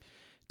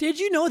Did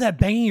you know that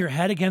banging your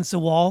head against a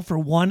wall for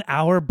 1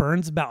 hour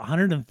burns about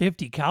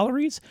 150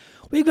 calories?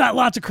 We've got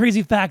lots of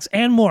crazy facts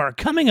and more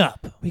coming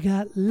up. We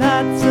got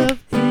lots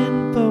of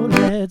info.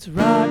 Let's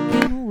rock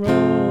and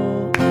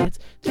roll. It's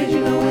Did You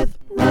Know with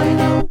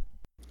Ryan-O.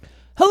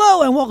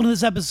 Hello and welcome to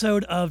this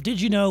episode of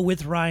Did You Know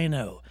with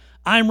Ryan-O.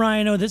 I'm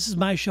Ryan-O. This is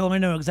my show and I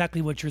know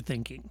exactly what you're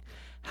thinking.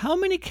 How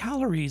many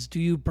calories do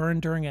you burn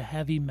during a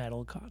heavy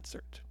metal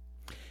concert?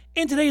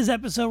 In today's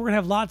episode, we're going to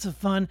have lots of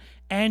fun,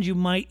 and you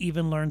might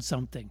even learn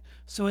something.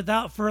 So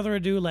without further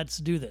ado, let's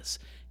do this.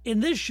 In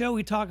this show,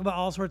 we talk about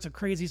all sorts of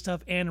crazy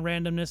stuff and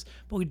randomness,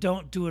 but we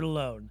don't do it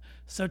alone.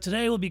 So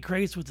today we'll be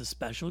graced with a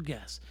special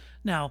guest.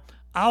 Now,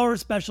 our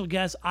special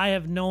guest I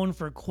have known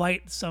for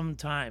quite some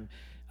time.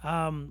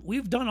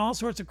 We've done all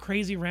sorts of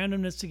crazy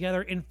randomness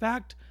together. In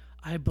fact,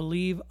 I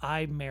believe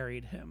I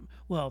married him.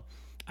 Well,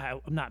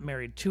 I'm not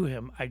married to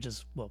him. I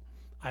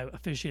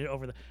officiated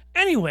over the...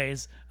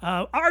 Anyways,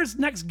 our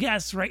next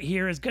guest right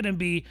here is going to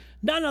be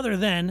none other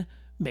than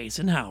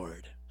Mason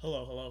Howard.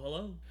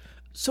 Hello.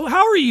 So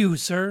how are you,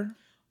 sir?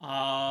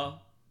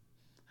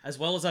 As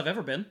well as I've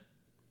ever been.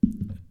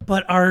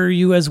 But are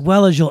you as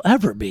well as you'll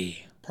ever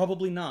be?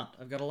 Probably not.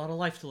 I've got a lot of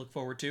life to look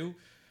forward to.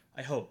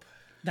 I hope.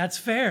 That's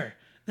fair.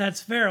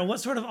 What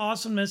sort of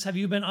awesomeness have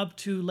you been up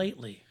to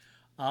lately?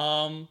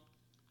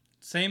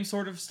 Same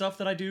sort of stuff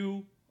that I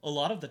do a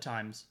lot of the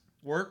times.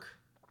 Work,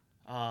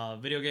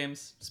 video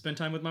games, spend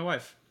time with my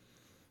wife.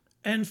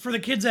 And for the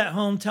kids at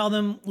home, tell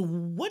them,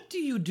 what do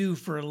you do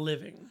for a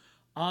living?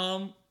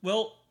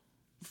 Well,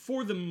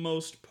 for the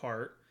most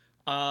part,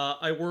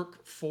 I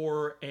work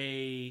for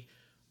a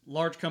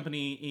large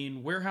company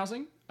in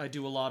warehousing. I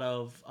do a lot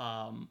of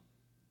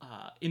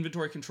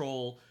inventory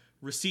control,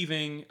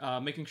 receiving,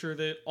 making sure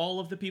that all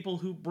of the people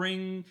who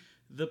bring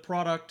the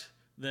product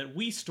that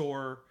we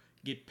store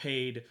get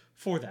paid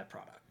for that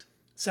product.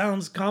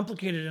 Sounds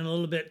complicated and a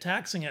little bit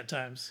taxing at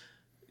times.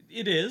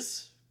 It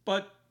is,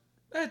 but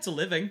it's a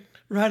living.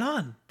 Right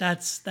on.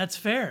 That's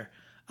fair.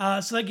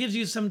 So that gives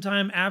you some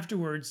time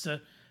afterwards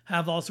to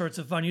have all sorts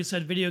of fun. You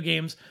said video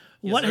games.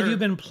 Yes, What have sir. you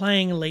been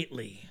playing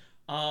lately?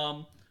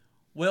 Well,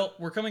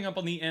 we're coming up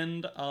on the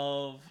end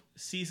of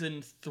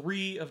Season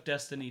 3 of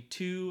Destiny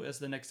 2 as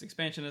the next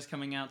expansion is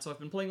coming out, so I've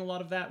been playing a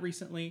lot of that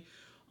recently.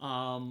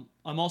 I'm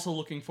also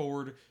looking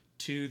forward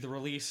to the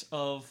release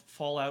of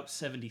Fallout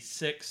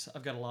 76.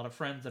 I've got a lot of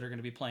friends that are going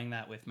to be playing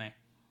that with me.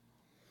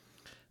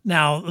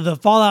 Now, the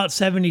Fallout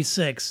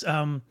 76,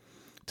 does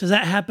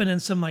that happen in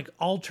some like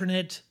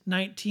alternate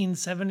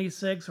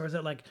 1976 or is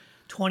it like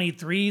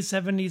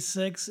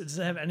 2376? Does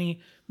it have any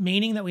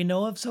meaning that we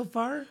know of so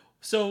far?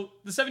 So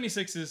the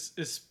 76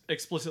 is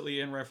explicitly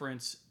in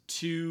reference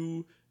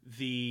to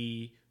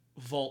the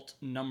vault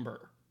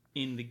number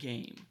in the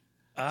game.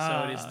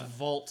 So it is the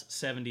Vault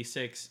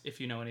 76, if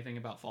you know anything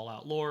about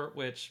Fallout lore,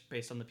 which,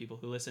 based on the people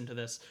who listen to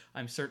this,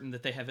 I'm certain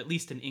that they have at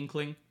least an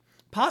inkling.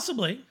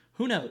 Possibly.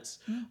 Who knows?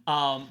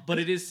 But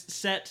it is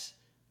set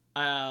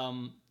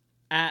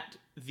at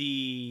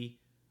the...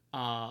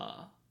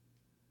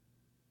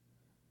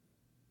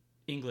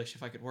 English,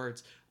 if I could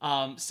words.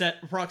 Set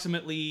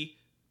approximately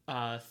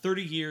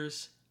 30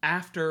 years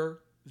after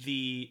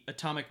the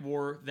atomic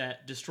war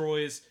that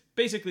destroys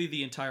basically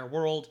the entire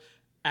world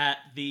at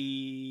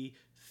the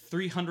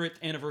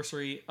 300th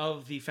anniversary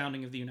of the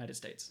founding of the United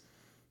States.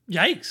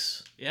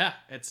 Yikes. Yeah,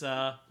 it's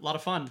a lot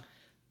of fun.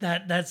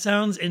 That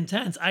sounds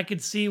intense. I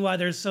could see why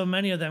there's so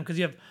many of them because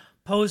you have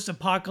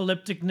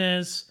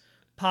post-apocalypticness,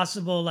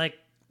 possible like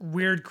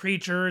weird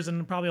creatures,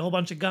 and probably a whole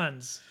bunch of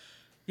guns.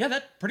 Yeah,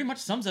 that pretty much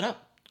sums it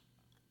up.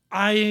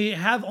 I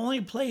have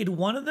only played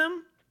one of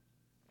them,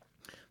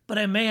 but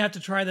I may have to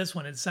try this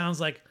one. It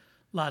sounds like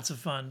lots of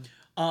fun.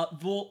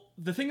 Well,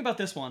 the thing about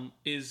this one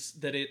is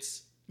that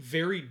it's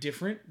very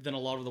different than a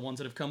lot of the ones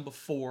that have come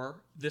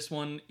before. This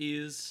one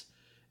is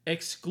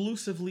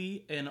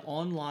exclusively an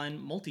online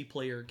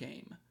multiplayer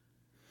game.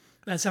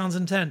 That sounds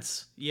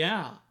intense.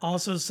 Yeah.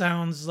 Also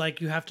sounds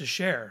like you have to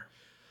share.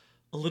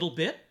 A little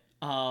bit.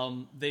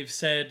 They've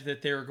said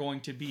that there are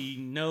going to be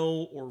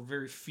no or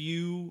very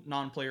few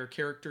non-player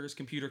characters,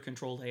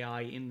 computer-controlled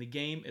AI in the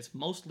game. It's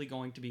mostly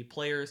going to be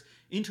players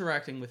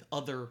interacting with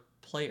other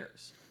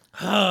players.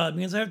 It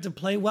means I have to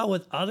play well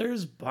with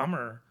others?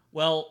 Bummer.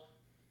 Well,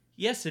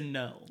 yes and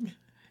no.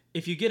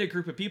 If you get a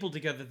group of people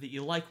together that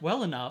you like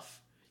well enough,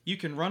 you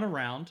can run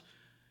around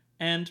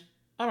and,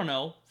 I don't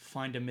know,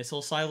 find a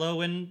missile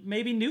silo and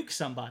maybe nuke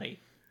somebody.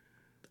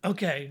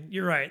 Okay,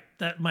 you're right.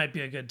 That might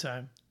be a good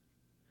time.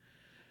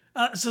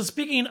 So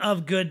speaking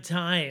of good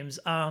times,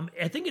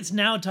 I think it's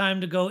now time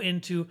to go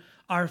into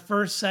our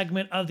first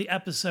segment of the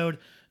episode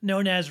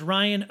known as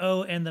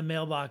Ryan-O and the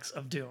Mailbox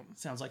of Doom.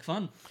 Sounds like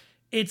fun.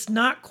 It's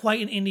not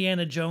quite an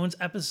Indiana Jones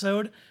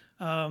episode,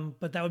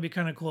 but that would be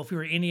kind of cool if we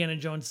were Indiana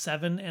Jones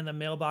 7 and the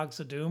Mailbox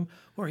of Doom,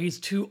 where he's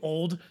too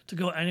old to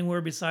go anywhere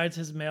besides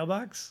his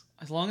mailbox.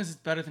 As long as it's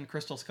better than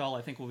Crystal Skull,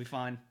 I think we'll be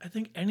fine. I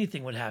think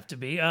anything would have to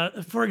be.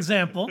 For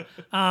example,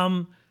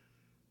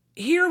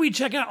 here we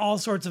check out all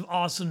sorts of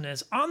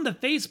awesomeness. On the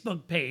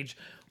Facebook page,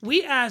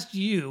 we asked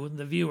you,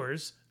 the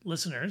viewers,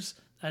 listeners,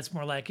 that's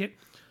more like it,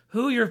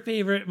 who your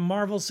favorite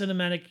Marvel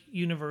Cinematic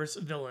Universe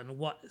villain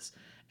was.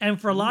 And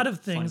for a lot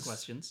of Fun things,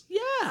 questions.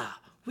 yeah,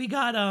 we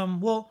got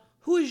well,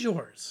 who is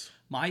yours?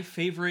 My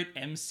favorite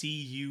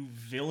MCU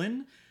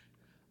villain?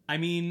 I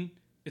mean,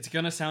 it's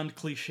gonna sound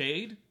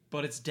cliched,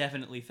 but it's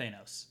definitely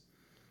Thanos.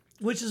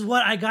 Which is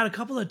what I got a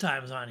couple of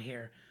times on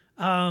here.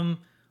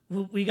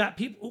 We got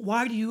people.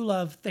 Why do you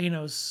love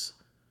Thanos?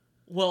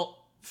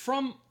 Well,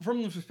 from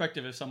the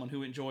perspective of someone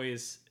who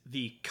enjoys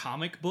the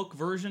comic book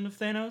version of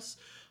Thanos,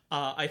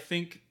 I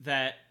think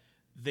that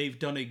they've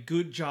done a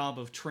good job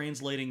of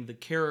translating the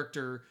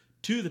character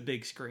to the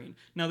big screen.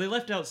 Now, they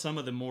left out some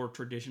of the more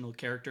traditional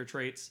character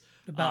traits.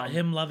 About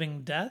him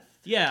loving death?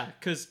 Yeah,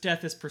 because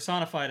death is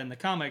personified in the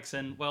comics,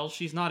 and, well,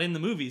 she's not in the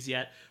movies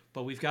yet,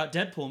 but we've got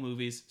Deadpool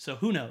movies, so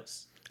who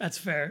knows? That's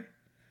fair.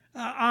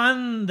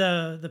 On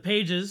the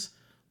pages,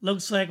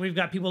 looks like we've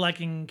got people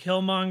liking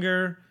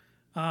Killmonger,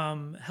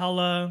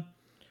 Hela,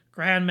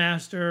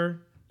 Grandmaster,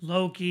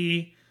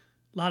 Loki,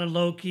 a lot of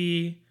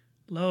Loki,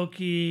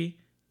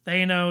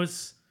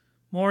 Thanos,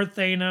 more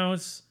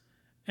Thanos,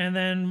 and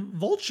then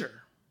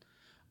Vulture.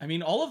 I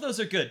mean, all of those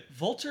are good.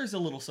 Vulture's a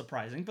little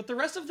surprising, but the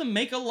rest of them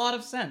make a lot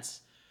of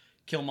sense.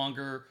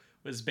 Killmonger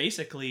was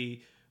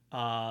basically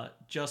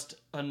just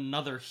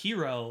another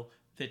hero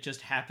that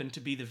just happened to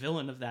be the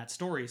villain of that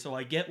story, so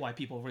I get why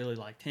people really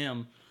liked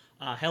him.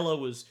 Hela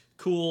was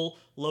cool.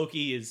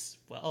 Loki is,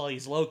 well,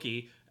 he's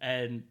Loki,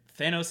 and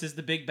Thanos is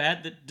the big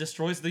bad that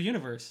destroys the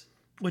universe.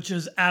 Which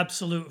is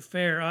absolute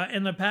fair.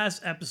 In the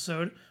past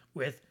episode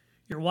with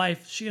your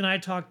wife, she and I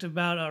talked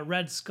about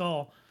Red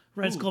Skull.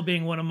 Red Skull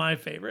being one of my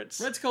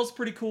favorites. Red Skull's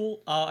pretty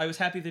cool. I was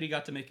happy that he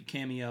got to make a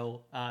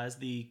cameo as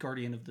the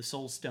Guardian of the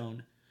Soul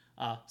Stone.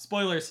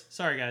 Spoilers.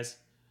 Sorry, guys.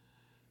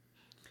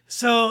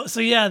 So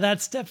yeah,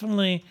 that's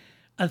definitely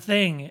a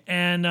thing.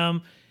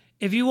 And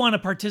if you want to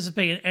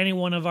participate in any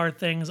one of our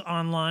things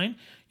online,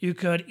 you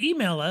could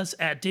email us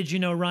at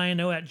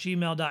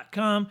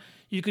didyouknowryano@gmail.com.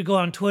 You could go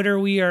on Twitter.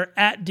 We are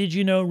at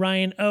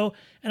didyouknowryano.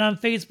 And on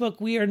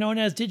Facebook, we are known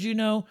as Did You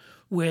Know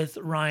with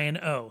Ryan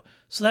O.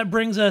 So that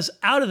brings us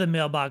out of the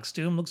mailbox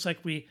doom. Looks like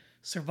we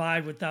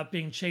survived without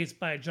being chased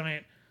by a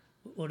giant,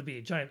 what would it be,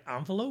 a giant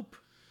envelope?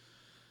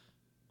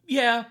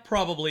 Yeah,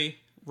 probably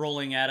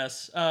rolling at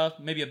us.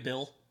 Maybe a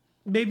bill.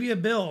 Maybe a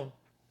bill.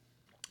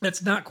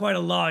 That's not quite a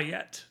law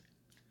yet.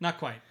 Not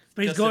quite.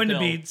 But he's Just a going to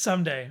bill be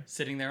someday.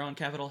 sitting there on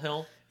Capitol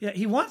Hill. Yeah,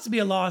 he wants to be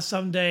a law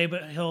someday,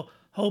 but he'll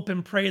hope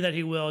and pray that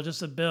he will.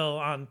 Just a bill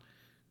on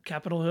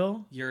Capitol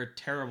Hill. You're a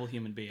terrible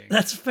human being.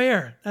 That's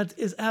fair. That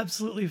is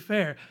absolutely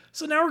fair.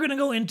 So now we're going to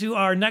go into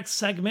our next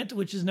segment,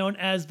 which is known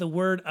as the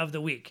Word of the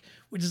Week,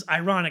 which is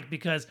ironic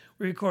because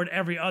we record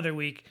every other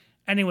week.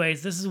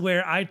 Anyways, this is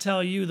where I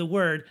tell you the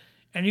word,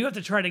 and you have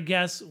to try to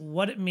guess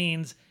what it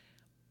means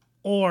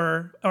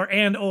or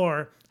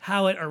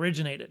how it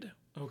originated.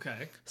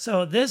 Okay.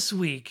 So this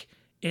week,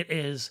 it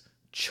is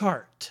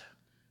chart.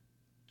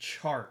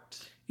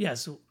 Chart.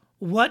 Yes.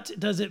 What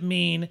does it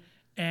mean,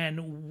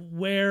 and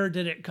where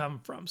did it come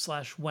from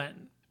 /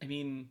 when? I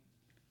mean,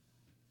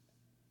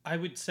 I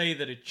would say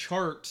that a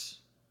chart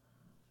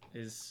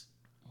is,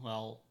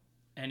 well,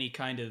 any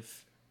kind of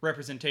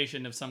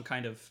representation of some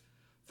kind of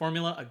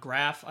formula, a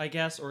graph, I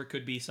guess, or it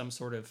could be some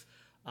sort of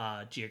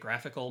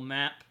geographical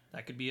map.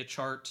 That could be a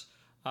chart.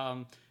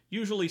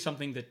 Usually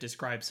something that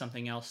describes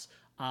something else.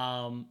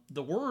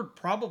 The word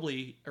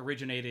probably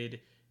originated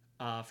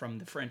from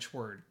the French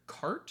word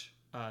carte,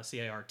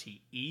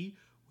 C-A-R-T-E,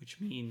 which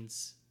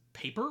means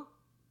paper.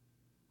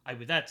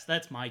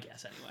 That's my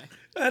guess anyway.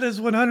 That is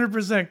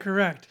 100%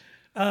 correct.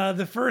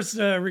 The first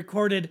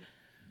recorded,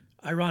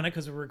 ironic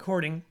because we're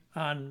recording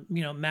on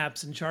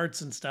maps and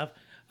charts and stuff,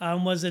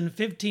 was in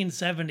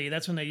 1570.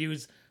 That's when they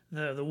used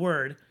the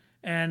word,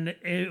 and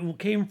it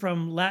came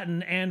from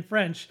Latin and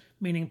French,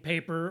 meaning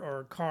paper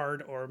or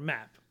card or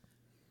map.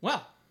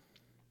 Well,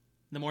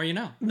 the more you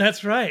know.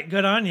 That's right.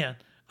 Good on you.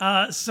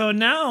 So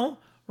now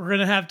we're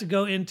gonna have to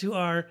go into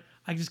our.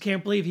 I just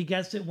can't believe he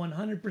guessed it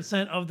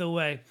 100% of the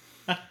way.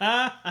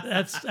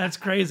 That's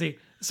crazy.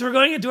 So we're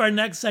going into our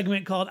next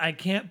segment called I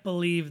Can't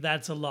Believe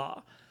That's a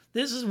Law.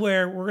 This is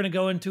where we're going to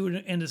go into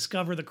and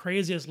discover the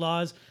craziest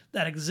laws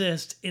that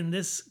exist in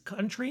this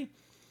country,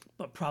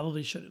 but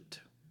probably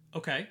shouldn't.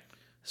 Okay.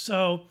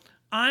 So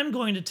I'm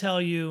going to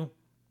tell you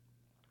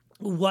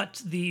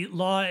what the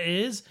law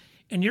is,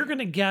 and you're going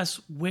to guess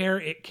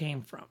where it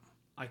came from.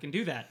 I can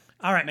do that.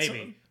 All right.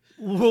 Maybe.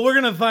 So, well, we're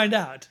going to find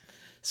out.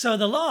 So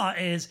the law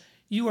is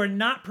you are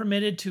not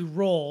permitted to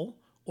roll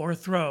or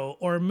throw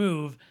or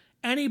move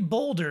any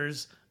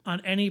boulders on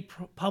any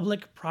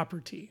public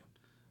property.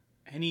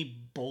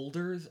 Any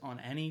boulders on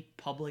any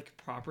public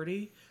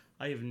property?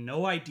 I have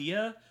no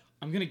idea.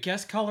 I'm going to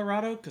guess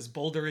Colorado because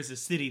Boulder is a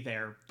city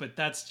there, but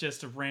that's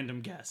just a random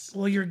guess.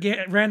 Well, your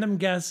random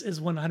guess is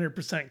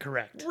 100%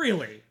 correct.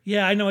 Really?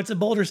 Yeah, I know it's a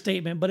Boulder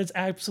statement, but it's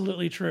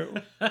absolutely true.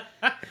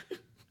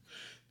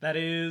 That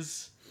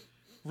is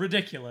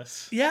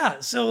ridiculous.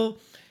 Yeah, so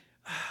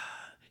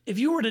if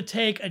you were to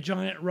take a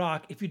giant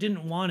rock, if you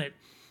didn't want it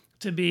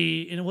to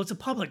be, it's a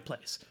public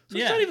place. So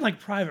it's not even like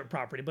private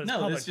property, but it's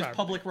public it's just property.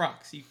 public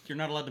rocks. You're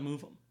not allowed to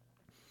move them.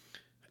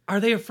 Are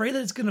they afraid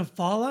that it's going to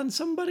fall on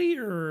somebody,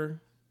 or?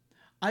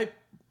 I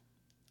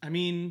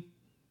mean,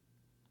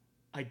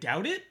 I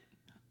doubt it,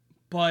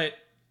 but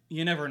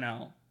you never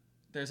know.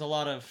 There's a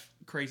lot of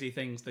crazy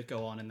things that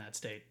go on in that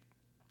state.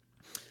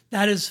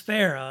 That is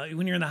fair.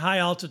 When you're in the high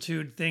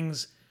altitude,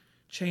 things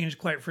change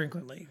quite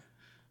frequently.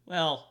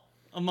 Well,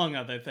 among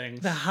other things.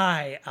 The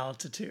high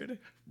altitude.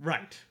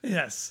 Right.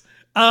 Yes.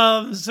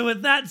 So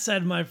with that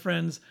said, my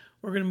friends,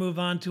 we're going to move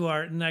on to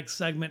our next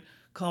segment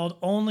called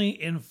Only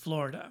in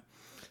Florida.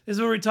 This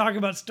is where we talk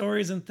about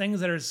stories and things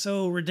that are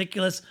so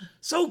ridiculous,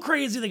 so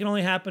crazy they can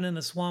only happen in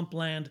the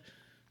swampland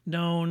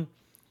known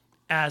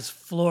as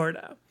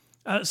Florida.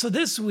 So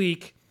this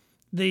week,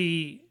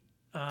 the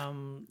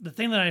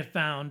thing that I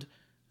found,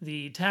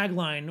 the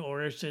tagline,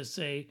 or I should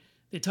say,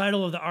 the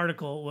title of the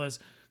article was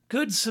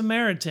 "Good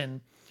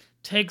Samaritan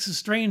Takes a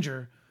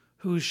Stranger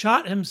Who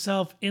Shot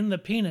Himself in the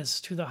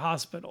Penis to the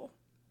Hospital."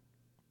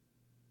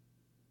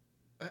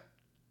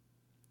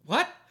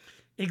 What?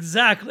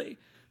 Exactly.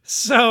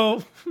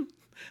 So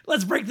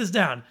let's break this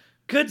down.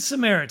 Good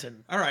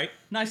Samaritan. All right.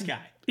 Nice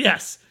guy.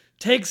 Yes.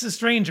 Takes a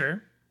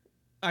stranger.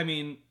 I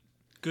mean,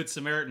 Good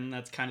Samaritan,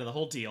 that's kind of the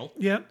whole deal.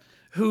 Yep.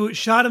 Who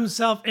shot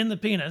himself in the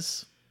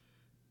penis.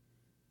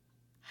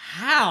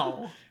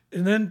 How?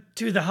 And then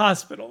to the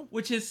hospital.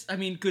 Which is, I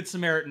mean, Good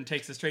Samaritan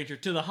takes a stranger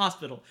to the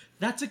hospital.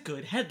 That's a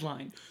good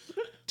headline.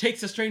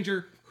 Takes a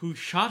stranger who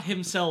shot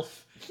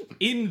himself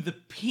in the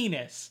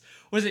penis.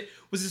 Was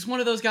this one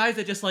of those guys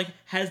that just, like,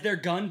 has their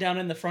gun down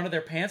in the front of their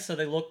pants so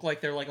they look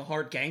like they're, like, a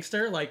hard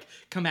gangster? Like,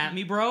 come at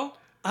me, bro?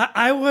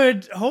 I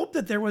would hope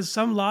that there was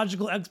some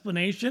logical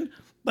explanation,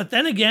 but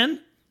then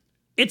again,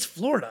 it's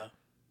Florida.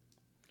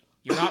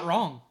 You're not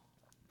wrong.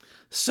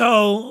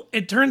 So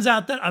it turns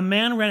out that a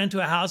man ran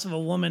into a house of a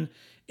woman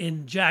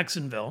in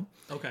Jacksonville.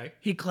 Okay.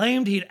 He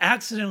claimed he'd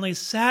accidentally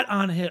sat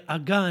on a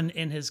gun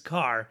in his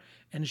car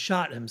and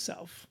shot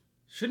himself.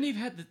 Shouldn't he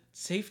have had the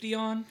safety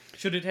on?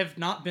 Should it have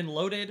not been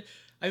loaded?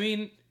 I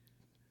mean,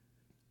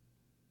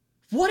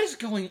 what is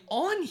going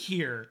on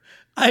here?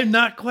 I'm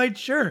not quite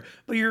sure,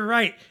 but you're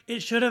right.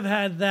 It should have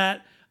had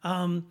that.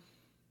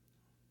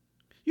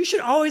 You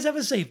should always have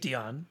a safety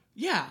on.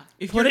 Yeah.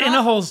 If Put you're it in not-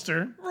 a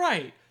holster.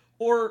 Right.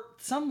 Or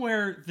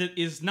somewhere that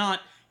is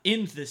not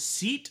in the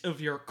seat of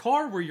your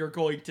car where you're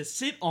going to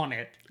sit on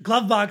it.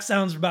 Glove box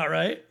sounds about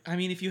right. I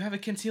mean, if you have a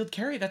concealed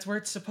carry, that's where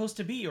it's supposed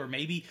to be. Or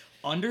maybe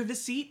under the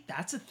seat.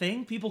 That's a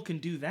thing. People can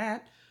do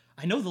that.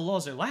 I know the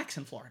laws are lax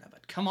in Florida,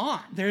 but come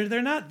on.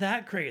 They're not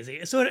that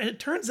crazy. So it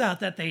turns out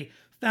that they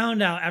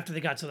found out after they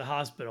got to the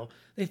hospital,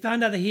 they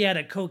found out that he had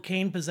a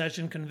cocaine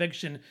possession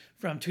conviction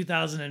from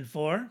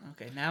 2004.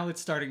 Okay, now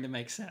it's starting to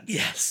make sense.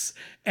 Yes.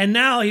 And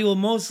now he will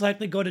most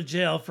likely go to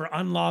jail for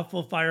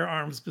unlawful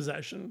firearms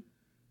possession.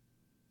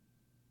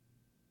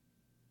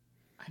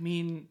 I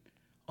mean,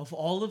 of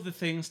all of the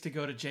things to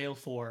go to jail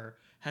for,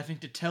 having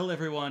to tell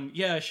everyone,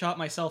 yeah, I shot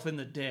myself in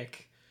the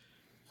dick.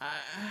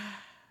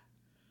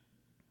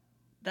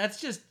 That's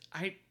just,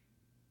 I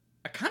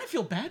kind of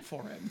feel bad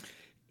for him.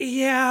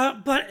 Yeah,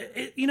 but,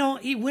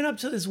 he went up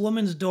to this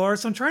woman's door,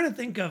 so I'm trying to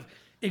think of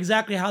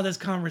exactly how this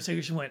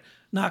conversation went.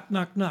 Knock,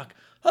 knock, knock.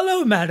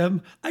 Hello,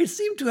 madam. I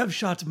seem to have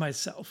shot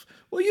myself.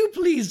 Will you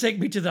please take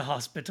me to the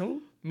hospital?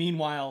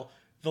 Meanwhile,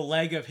 the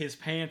leg of his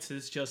pants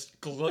is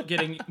just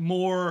getting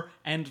more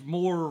and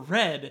more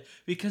red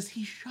because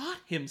he shot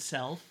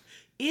himself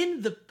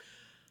in the...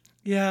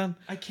 Yeah.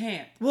 I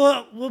can't.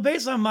 Well,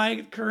 based on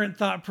my current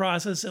thought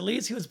process, at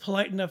least he was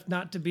polite enough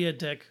not to be a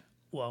dick.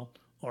 Well,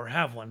 or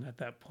have one at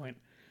that point.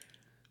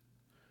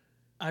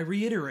 I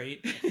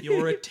reiterate,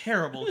 you're a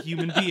terrible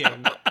human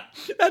being.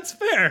 That's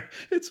fair.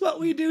 It's what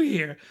we do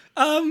here.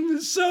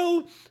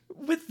 So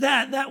with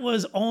that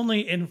was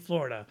only in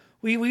Florida.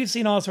 We've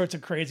seen all sorts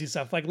of crazy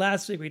stuff. Like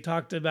last week, we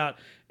talked about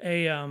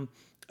a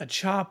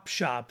chop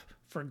shop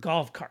for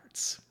golf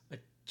carts. A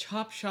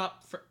chop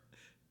shop for...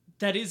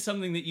 That is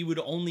something that you would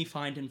only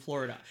find in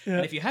Florida. Yeah.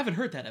 And if you haven't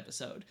heard that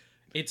episode,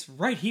 it's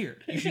right here.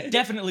 You should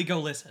definitely go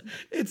listen.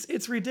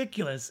 It's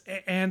ridiculous.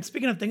 And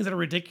speaking of things that are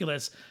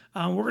ridiculous,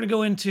 we're going to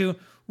go into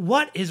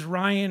what is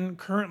Ryan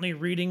currently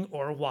reading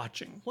or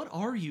watching. What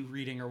are you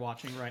reading or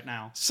watching right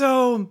now?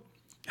 So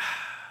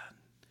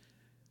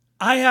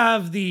I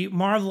have the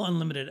Marvel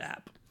Unlimited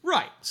app.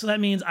 Right. So that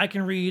means I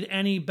can read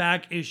any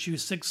back issue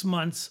 6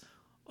 months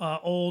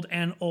old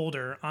and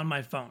older on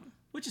my phone.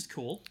 Which is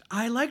cool.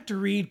 I like to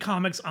read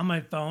comics on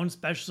my phone,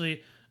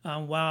 especially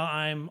while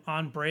I'm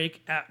on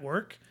break at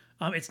work.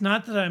 It's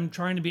not that I'm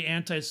trying to be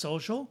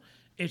antisocial.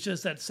 It's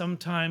just that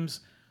sometimes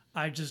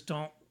I just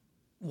don't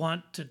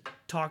want to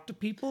talk to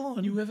people.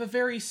 And You have a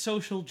very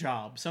social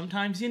job.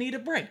 Sometimes you need a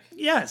break.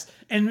 yes,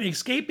 and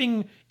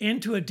escaping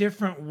into a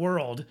different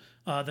world,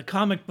 the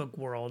comic book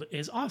world,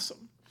 is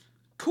awesome.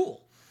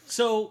 Cool.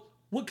 So,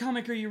 what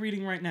comic are you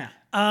reading right now?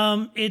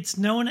 It's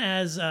known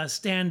as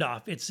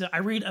Standoff. I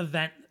read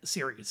event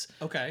series.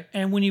 Okay.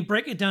 And when you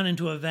break it down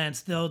into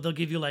events, they'll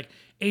give you like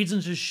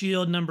Agents of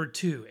S.H.I.E.L.D. number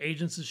 2,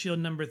 Agents of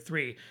S.H.I.E.L.D. number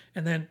 3,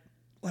 and then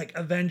like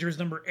Avengers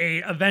number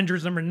 8,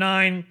 Avengers number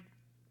 9.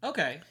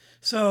 Okay.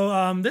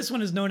 So this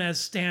one is known as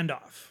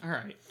Standoff. All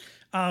right.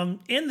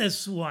 In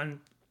this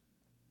one,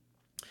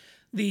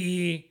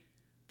 the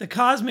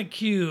cosmic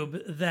cube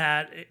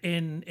that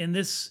in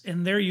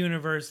their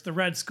universe the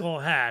Red Skull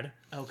had,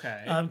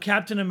 Okay.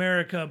 Captain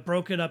America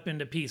broke it up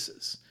into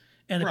pieces,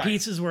 and the Right.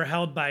 pieces were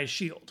held by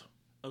Shield.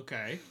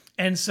 Okay.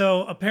 And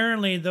so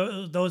apparently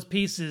those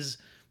pieces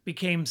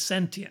became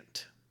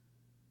sentient.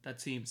 That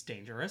seems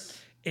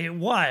dangerous. It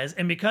was,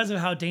 and because of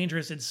how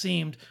dangerous it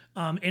seemed,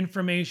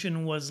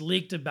 information was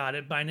leaked about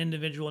it by an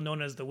individual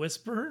known as the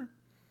Whisperer.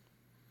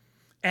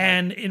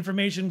 And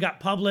information got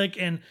public,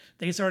 and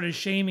they started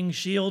shaming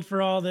Shield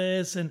for all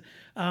this. And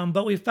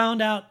but we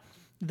found out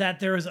that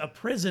there was a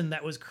prison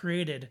that was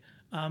created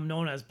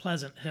known as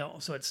Pleasant Hill.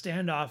 So it's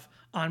standoff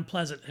on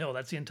Pleasant Hill.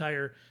 That's the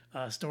entire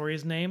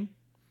story's name.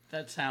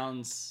 That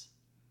sounds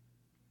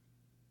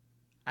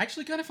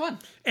actually kind of fun.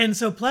 And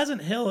so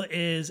Pleasant Hill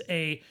is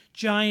a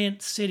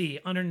giant city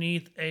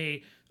underneath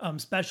a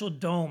special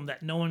dome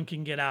that no one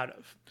can get out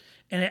of.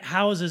 And it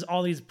houses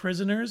all these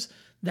prisoners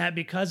that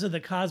because of the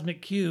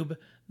cosmic cube,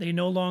 they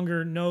no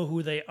longer know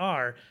who they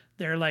are.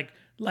 They're like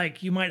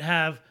you might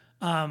have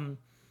so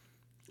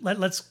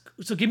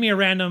give me a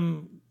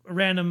random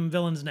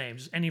villain's name,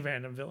 just any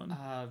random villain.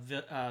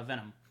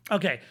 Venom.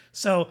 Okay,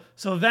 so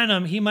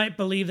Venom, he might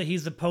believe that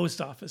he's the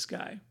post office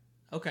guy.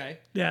 Okay.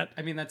 Yeah.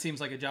 I mean, that seems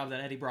like a job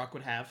that Eddie Brock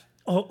would have.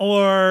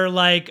 Or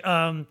like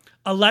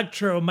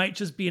Electro might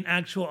just be an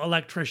actual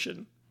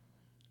electrician.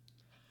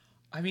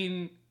 I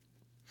mean,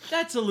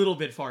 that's a little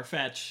bit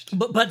far-fetched.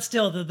 But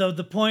still,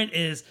 the point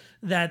is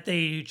that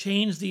they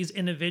changed these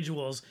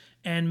individuals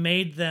and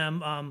made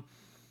them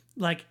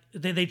like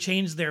they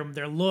changed their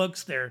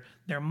looks, their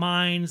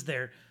minds,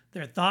 their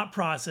thought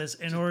process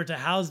in order to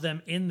house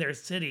them in their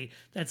city.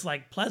 That's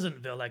like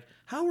Pleasantville. Like,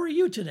 how are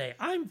you today?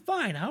 I'm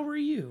fine. How are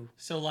you?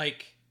 So,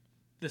 like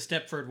the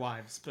Stepford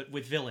Wives, but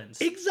with villains.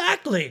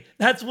 Exactly.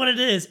 That's what it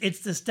is.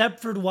 It's the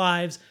Stepford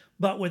Wives,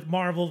 but with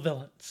Marvel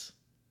villains.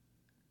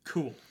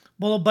 Cool.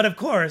 Well, but of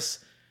course,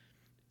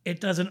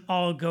 it doesn't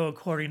all go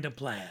according to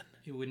plan.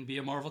 It wouldn't be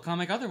a Marvel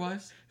comic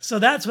otherwise. So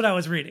that's what I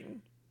was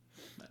reading.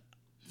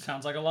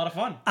 Sounds like a lot of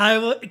fun.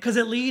 Because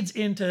it leads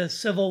into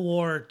Civil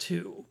War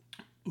 2.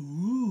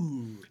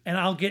 Ooh. And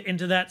I'll get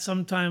into that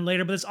sometime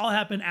later. But this all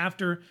happened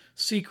after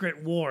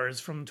Secret Wars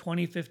from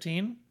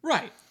 2015.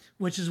 Right.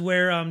 Which is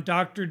where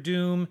Doctor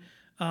Doom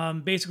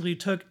basically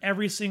took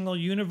every single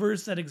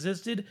universe that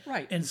existed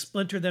Right. and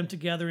splintered them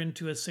together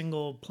into a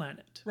single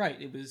planet. Right.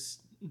 It was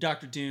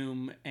Doctor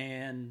Doom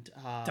and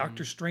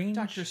Doctor Strange?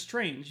 Doctor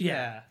Strange, Yeah.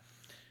 yeah.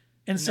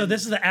 And so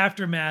this is the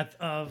aftermath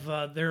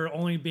of there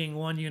only being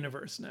one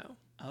universe now.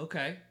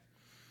 Okay.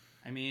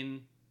 I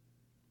mean,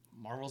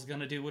 Marvel's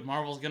gonna do what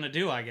Marvel's gonna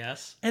do, I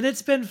guess. And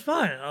it's been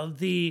fun.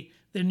 The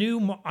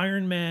new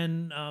Iron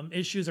Man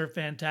issues are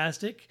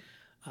fantastic.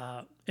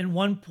 In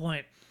one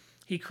point,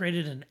 he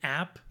created an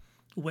app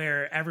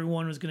where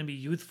everyone was going to be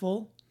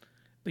youthful,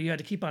 but you had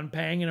to keep on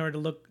paying in order to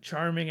look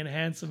charming and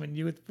handsome and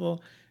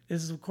youthful.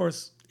 This is, of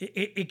course,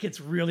 it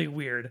gets really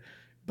weird,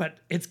 but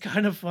it's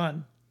kind of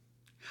fun.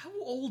 How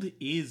old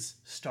is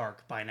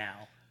Stark by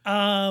now?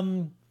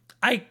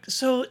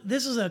 So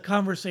this is a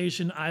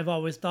conversation I've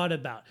always thought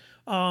about.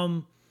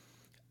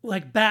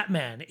 Like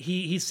Batman,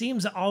 he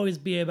seems to always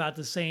be about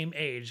the same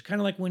age. Kind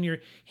of like when you're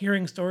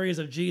hearing stories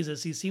of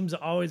Jesus, he seems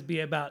to always be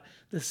about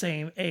the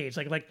same age.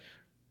 Like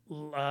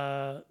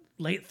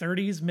late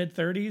 30s, mid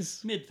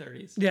 30s. Mid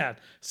 30s. Yeah.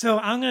 So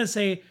I'm going to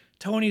say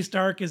Tony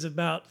Stark is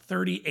about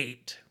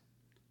 38.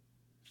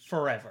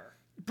 Forever.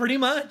 Pretty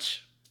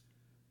much.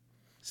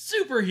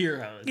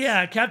 Superheroes.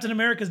 Yeah, Captain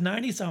America's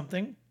 90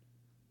 something.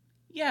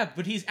 Yeah,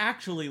 but he's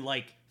actually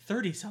like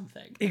 30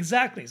 something.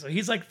 Exactly. So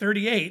he's like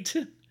 38.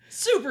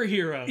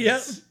 Superheroes.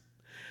 Yep.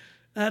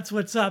 That's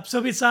what's up.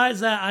 So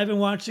besides that, I've been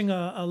watching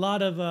a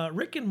lot of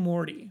Rick and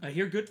Morty. I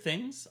hear good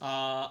things.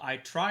 I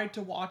tried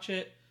to watch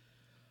it,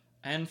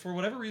 and for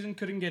whatever reason,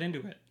 couldn't get into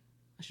it.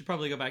 I should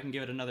probably go back and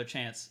give it another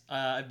chance.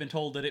 I've been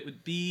told that it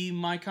would be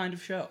my kind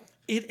of show.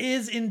 It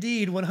is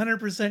indeed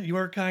 100%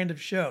 your kind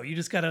of show. You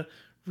just got to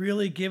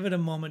really give it a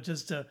moment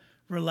just to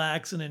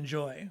relax and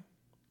enjoy.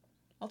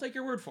 I'll take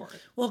your word for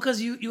it. Well,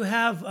 because you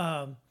have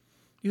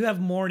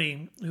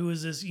Morty, who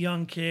is this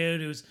young kid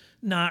who's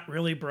not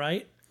really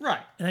bright, Right.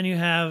 and then you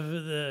have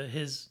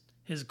his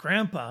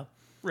grandpa,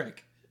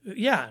 Rick.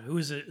 yeah, who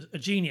is a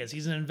genius.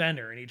 He's an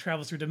inventor and he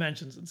travels through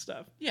dimensions and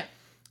stuff. Yeah.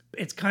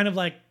 It's kind of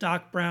like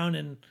Doc Brown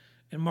and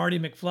Marty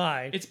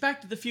McFly. It's Back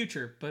to the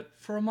Future, but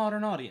for a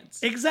modern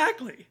audience.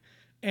 Exactly.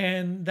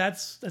 And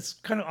that's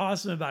kind of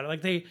awesome about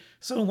it.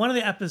 So in one of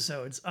the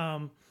episodes,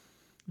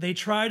 they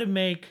try to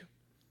make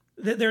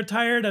they're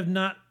tired of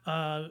not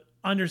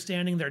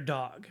understanding their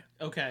dog.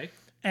 Okay.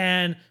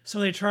 And so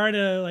they try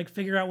to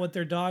figure out what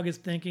their dog is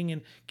thinking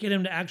and get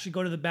him to actually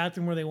go to the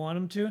bathroom where they want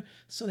him to.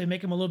 So they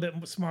make him a little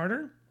bit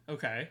smarter.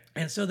 Okay.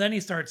 And so then he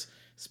starts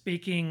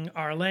speaking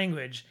our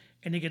language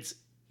and he gets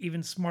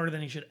even smarter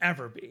than he should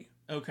ever be.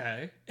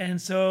 Okay. And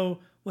so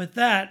with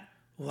that,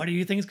 what do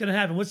you think is going to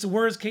happen? What's the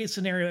worst case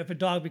scenario if a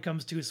dog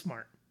becomes too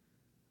smart?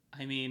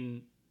 I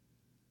mean,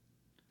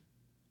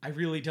 I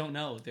really don't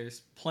know.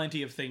 There's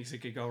plenty of things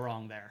that could go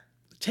wrong there.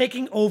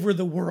 taking over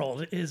the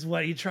world is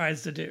what he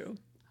tries to do.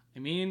 I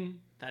mean,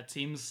 that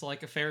seems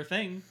like a fair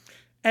thing.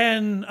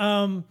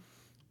 And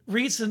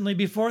recently,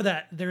 before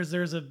that,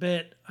 there's a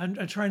bit. I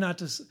try not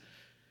to.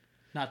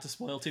 Not to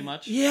spoil too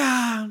much.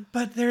 Yeah,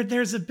 but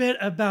there's a bit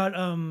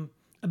about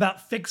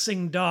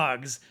fixing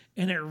dogs,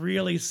 and it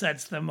really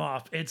sets them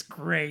off. It's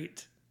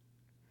great.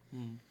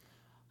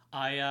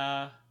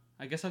 I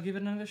guess I'll give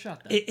it another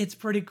shot then. It's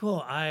pretty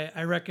cool.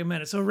 I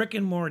recommend it. So Rick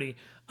and Morty.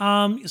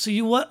 So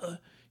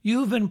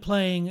you've been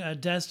playing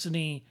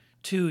Destiny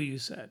 2, you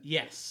said.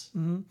 Yes.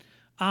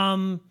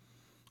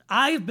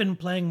 I've been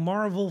playing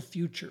Marvel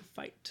Future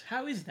Fight.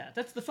 How is that?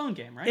 That's the phone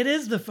game, right? It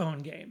is the phone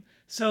game.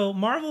 So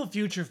Marvel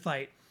Future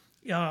Fight,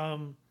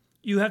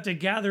 you have to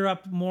gather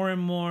up more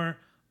and more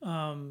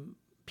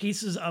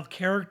pieces of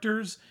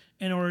characters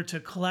in order to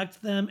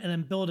collect them and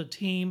then build a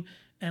team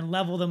and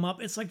level them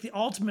up. It's like the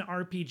ultimate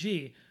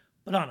RPG,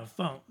 but on a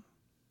phone.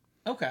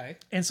 Okay.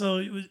 And so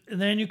and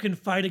then you can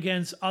fight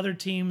against other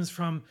teams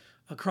from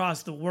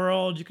across the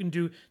world. You can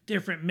do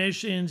different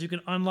missions. You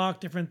can unlock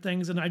different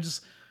things. And I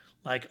just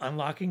like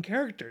unlocking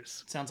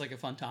characters. Sounds like a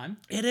fun time.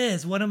 It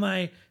is. One of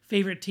my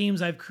favorite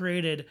teams I've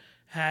created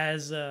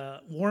has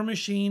War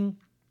Machine,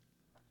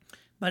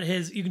 but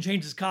you can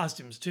change his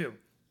costumes too.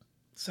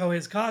 So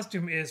his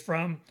costume is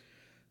from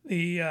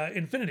the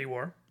Infinity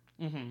War.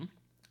 Mm-hmm.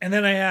 And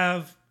then I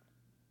have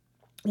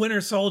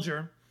Winter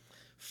Soldier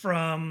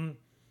from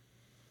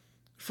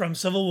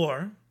Civil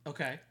War.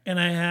 Okay. And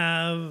I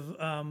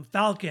have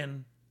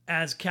Falcon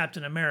as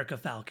Captain America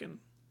Falcon.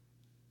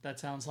 That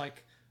sounds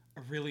like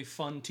a really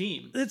fun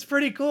team. It's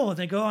pretty cool.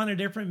 They go on their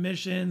different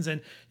missions,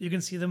 and you can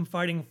see them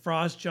fighting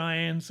frost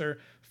giants or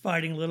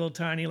fighting little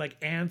tiny like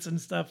ants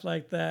and stuff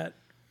like that.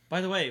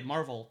 By the way,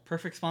 Marvel,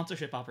 perfect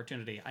sponsorship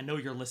opportunity. I know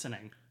you're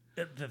listening.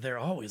 They're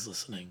always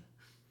listening.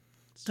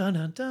 Dun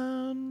dun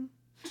dun.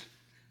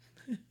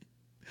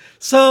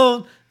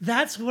 So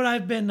that's what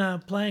I've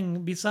been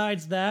playing.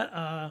 Besides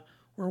that,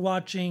 we're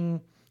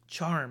watching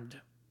Charmed.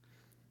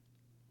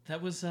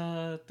 That was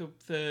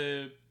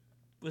the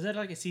was that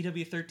like a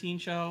CW13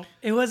 show?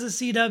 It was a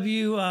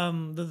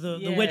CW,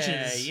 the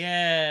witches.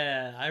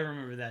 Yeah, I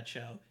remember that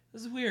show. It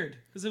was weird.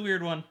 It was a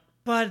weird one.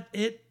 But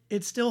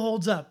it still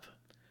holds up.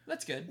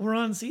 That's good. We're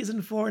on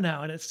season 4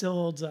 now, and it still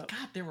holds up.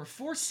 God, there were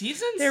 4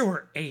 seasons? There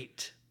were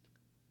 8.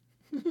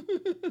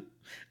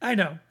 I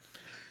know.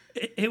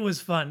 It was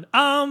fun.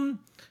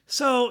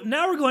 So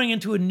now we're going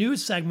into a new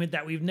segment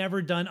that we've never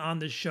done on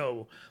the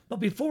show. But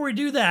before we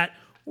do that,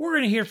 we're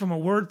going to hear from a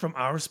word from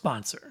our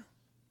sponsor.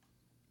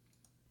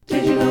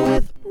 Did you know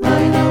with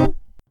Rhino?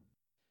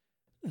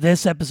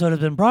 This episode has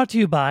been brought to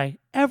you by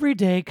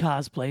Everyday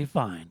Cosplay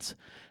Finds.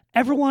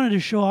 Ever wanted to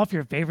show off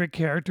your favorite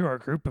character or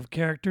group of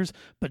characters,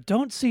 but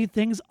don't see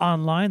things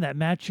online that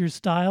match your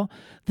style?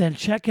 Then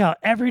check out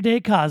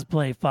Everyday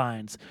Cosplay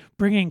Finds,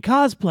 bringing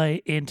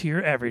cosplay into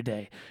your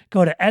everyday.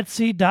 Go to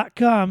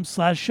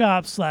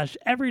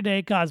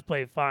etsy.com/shop/everyday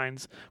cosplay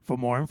finds for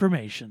more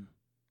information.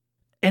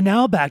 And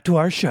now back to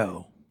our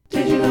show.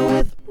 Did you know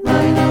with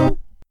Rhino?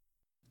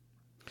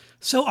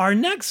 So our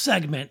next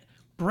segment,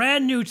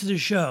 brand new to the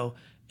show,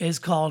 is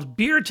called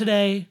Beer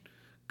Today,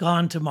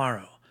 Gone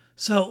Tomorrow.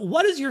 So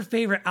what is your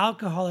favorite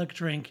alcoholic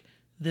drink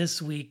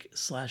this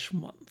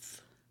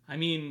week/month? I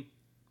mean,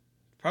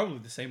 probably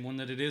the same one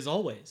that it is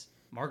always.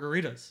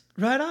 Margaritas.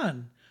 Right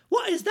on.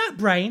 What is that,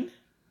 Brian?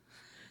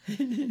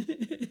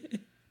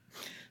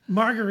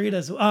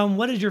 Margaritas.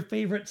 What is your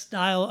favorite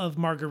style of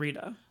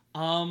margarita?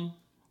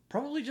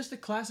 Probably just a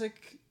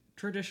classic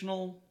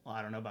traditional. Well,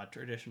 I don't know about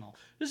traditional.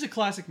 Just a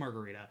classic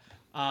margarita.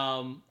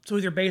 So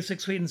with your basic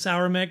sweet and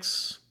sour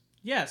mix?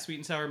 Yeah, sweet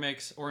and sour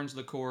mix, orange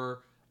liqueur,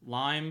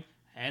 lime,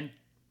 and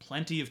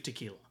plenty of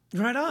tequila.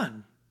 Right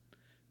on.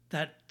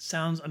 That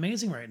sounds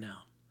amazing right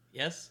now.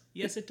 Yes,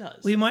 it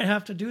does. We might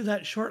have to do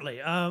that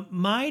shortly.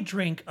 My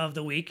drink of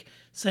the week,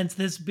 since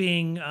this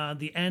being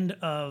the end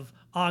of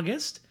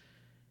August,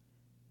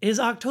 is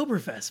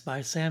Oktoberfest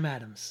by Sam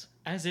Adams.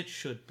 As it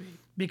should be.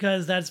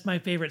 Because that's my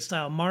favorite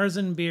style.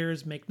 Marzen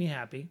beers make me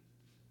happy.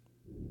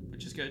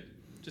 Which is good.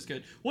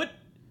 What,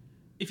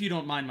 if you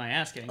don't mind my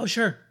asking? Oh,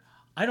 sure.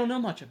 I don't know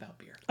much about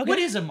beer. Okay. What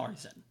is a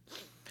Marzen?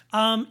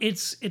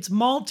 It's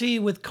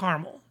malty with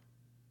caramel.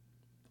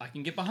 I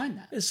can get behind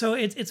that. So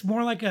it's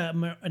more like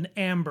an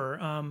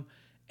amber.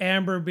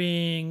 Amber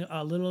being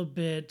a little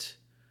bit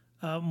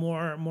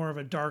more of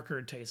a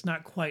darker taste,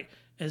 not quite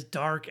as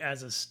dark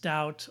as a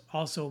stout.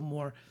 Also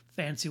more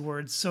fancy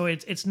words. So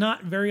it's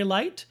not very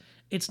light.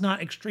 It's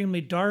not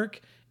extremely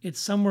dark. It's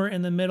somewhere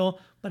in the middle,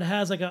 but it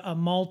has like a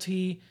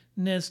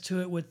maltiness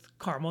to it with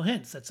caramel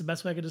hints. That's the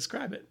best way I could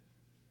describe it.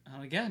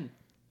 And again,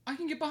 I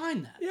can get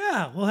behind that.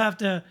 Yeah, we'll have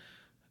to.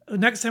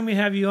 Next time we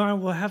have you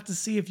on, we'll have to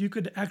see if you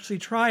could actually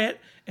try it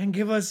and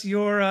give us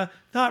your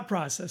thought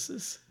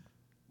processes.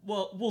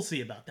 Well, we'll see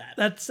about that.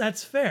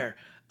 That's fair.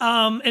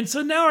 And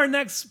so now our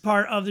next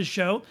part of the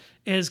show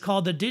is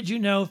called the Did You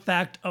Know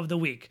Fact of the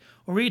Week,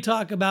 where we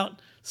talk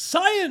about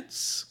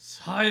science.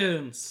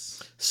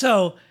 Science.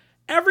 So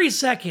every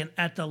second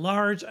at the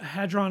Large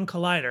Hadron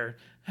Collider,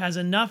 has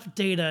enough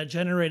data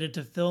generated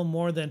to fill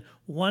more than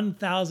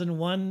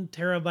 1,001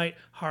 terabyte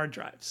hard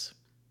drives.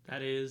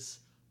 That is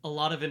a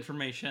lot of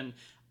information,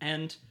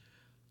 and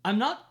I'm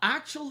not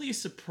actually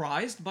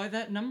surprised by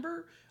that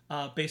number,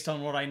 based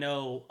on what I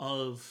know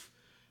of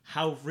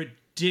how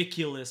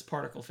ridiculous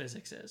particle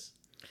physics is.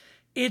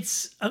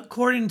 It's,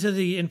 according to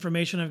the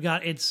information I've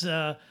got, it's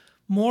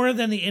more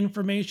than the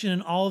information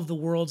in all of the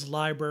world's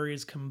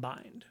libraries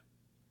combined.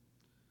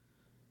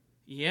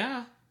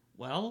 Yeah,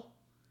 well,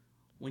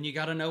 when you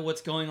gotta know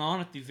what's going on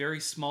at the very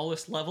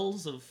smallest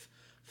levels of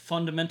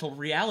fundamental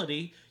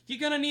reality, you're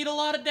gonna need a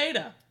lot of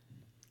data.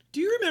 Do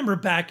you remember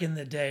back in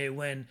the day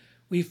when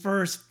we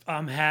first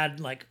had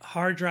like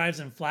hard drives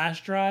and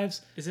flash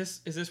drives? Is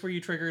this where you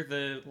trigger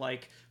the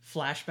like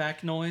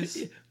flashback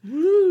noise?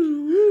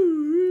 Woo,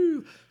 woo,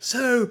 woo.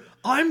 So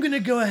I'm going to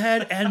go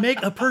ahead and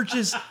make a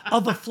purchase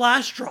of a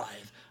flash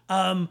drive.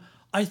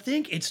 I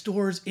think it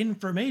stores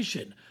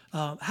information.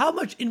 How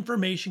much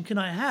information can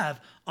I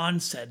have on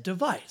said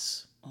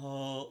device?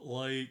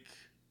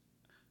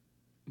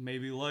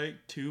 Maybe like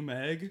 2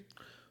 meg.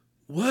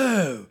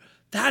 Whoa,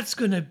 that's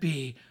going to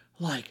be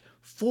like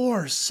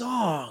 4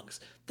 songs.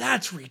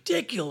 That's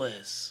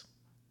ridiculous.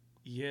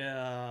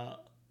 Yeah.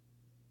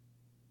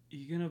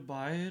 You gonna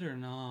buy it or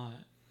not?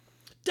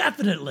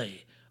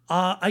 Definitely.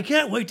 I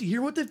can't wait to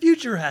hear what the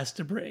future has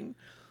to bring.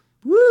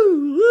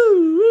 Woo,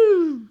 woo,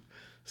 woo.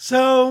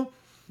 So,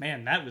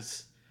 man, that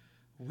was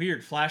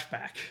weird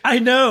flashback. I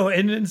know,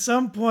 and at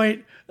some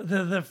point,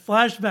 the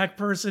flashback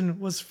person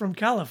was from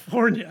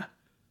California.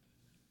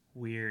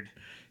 Weird.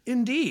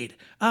 Indeed.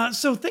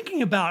 So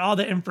thinking about all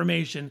the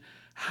information,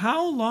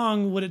 how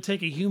long would it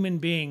take a human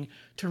being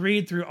to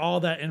read through all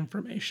that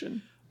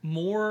information?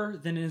 More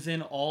than is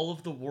in all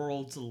of the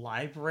world's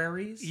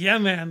libraries? Yeah,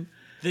 man.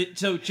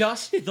 So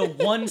just the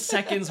 1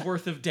 second's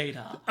worth of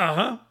data.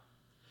 Uh-huh.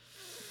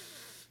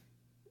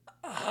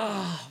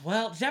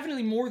 Well,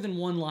 definitely more than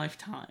one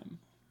lifetime.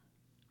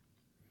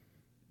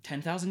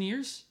 10,000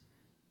 years?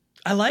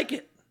 I like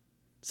it.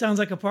 Sounds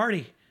like a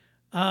party.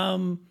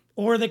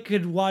 Or they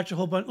could watch a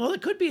whole bunch. Well,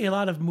 it could be a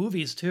lot of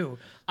movies too.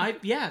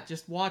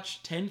 Just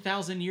watch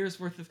 10,000 years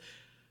worth of...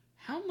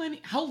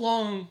 How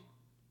long...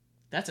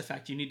 That's a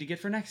fact you need to get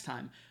for next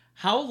time.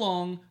 How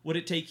long would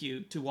it take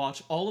you to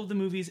watch all of the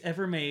movies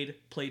ever made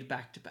played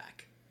back to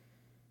back?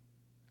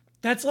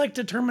 That's like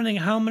determining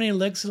how many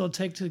licks it'll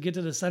take to get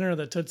to the center of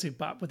the Tootsie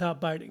Pop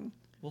without biting.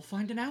 We'll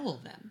find an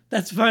owl then.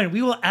 That's fine.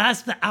 We will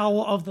ask the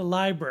owl of the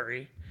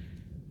library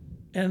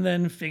and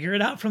then figure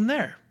it out from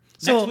there.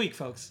 Next week,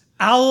 folks.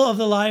 Owl of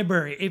the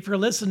library, if you're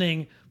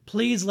listening,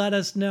 please let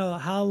us know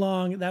how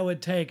long that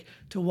would take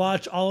to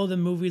watch all of the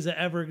movies that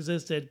ever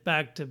existed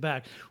back to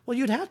back. Well,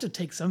 you'd have to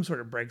take some sort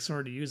of break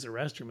somewhere to use the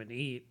restroom and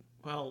eat.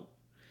 Well,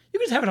 you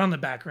can just have it on the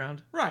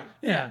background. Right.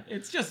 Yeah.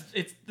 It's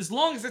as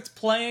long as it's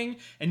playing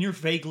and you're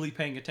vaguely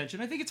paying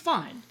attention, I think it's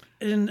fine.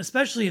 And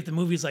especially if the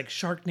movie's like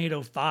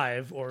Sharknado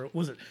 5 or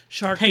was it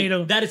Sharknado?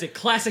 Hey, that is a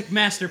classic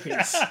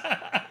masterpiece.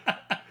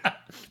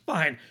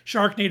 Fine.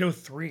 Sharknado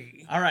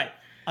 3. All right.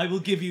 I will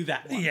give you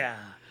that one. Yeah.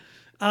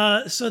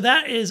 So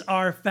that is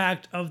our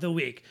fact of the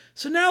week.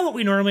 So now what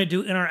we normally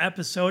do in our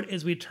episode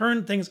is we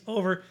turn things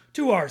over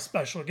to our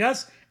special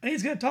guest, and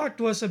he's going to talk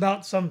to us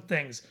about some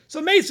things.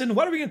 So Mason,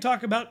 what are we going to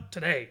talk about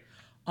today?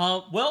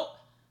 Well,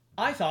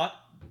 I thought,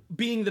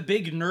 being the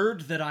big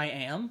nerd that I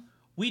am,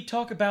 we'd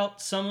talk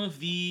about some of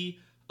the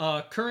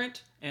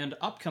current and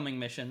upcoming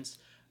missions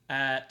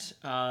at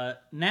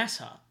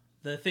NASA,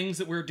 the things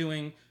that we're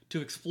doing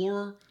to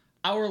explore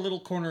our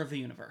little corner of the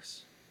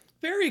universe.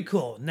 Very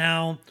cool.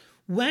 Now,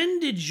 when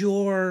did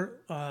your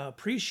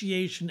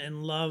appreciation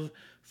and love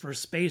for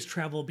space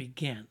travel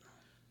begin?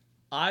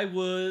 I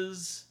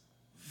was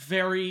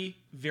very,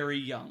 very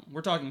young.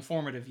 We're talking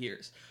formative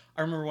years.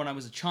 I remember when I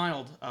was a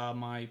child,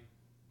 I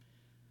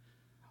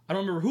don't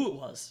remember who it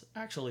was,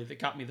 actually, that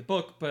got me the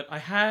book, but I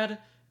had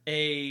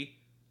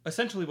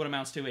essentially what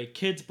amounts to a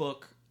kid's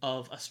book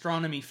of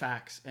astronomy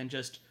facts and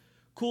just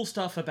cool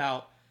stuff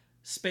about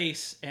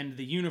space and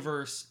the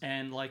universe,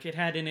 and like it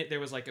had in it, there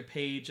was like a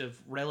page of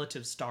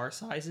relative star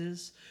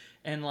sizes,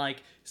 and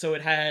like so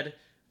it had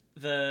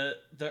the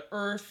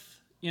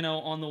Earth,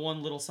 on the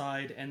one little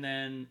side, and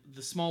then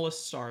the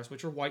smallest stars,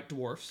 which are white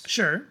dwarfs.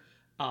 Sure.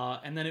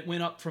 And then it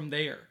went up from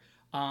there.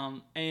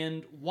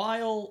 And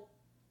while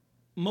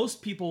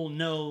most people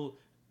know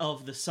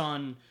of the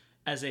sun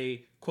as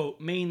a quote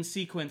main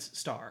sequence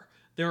star,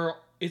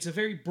 it's a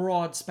very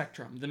broad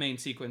spectrum. The main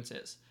sequence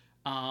is.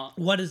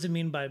 What does it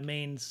mean by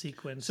main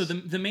sequence? So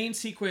the main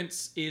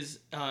sequence is,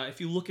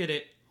 if you look at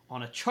it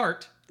on a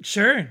chart.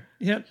 Sure.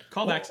 Yep.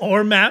 Callbacks.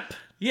 Or map.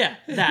 Yeah,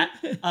 that.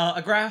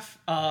 A graph,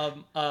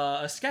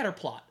 a scatter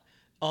plot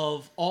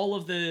of all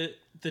of the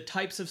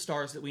types of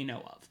stars that we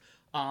know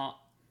of.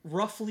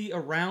 Roughly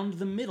around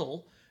the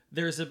middle,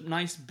 there's a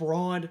nice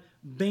broad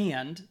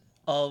band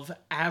of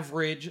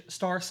average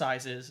star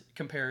sizes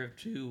compared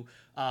to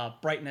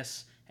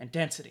brightness and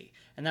density.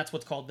 And that's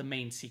what's called the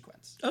main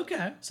sequence.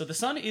 Okay. So the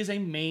sun is a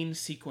main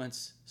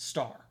sequence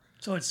star.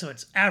 So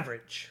it's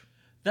average.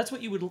 That's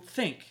what you would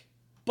think.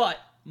 But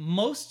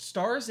most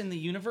stars in the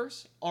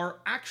universe are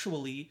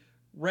actually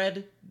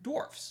red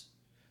dwarfs.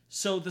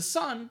 So the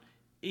sun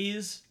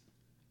is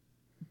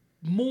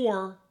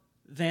more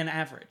than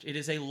average. It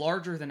is a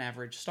larger than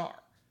average star.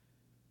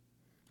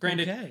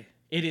 Granted, Okay.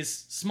 it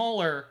is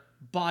smaller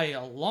by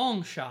a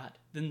long shot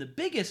than the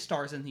biggest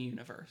stars in the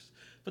universe,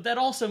 but that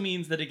also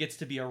means that it gets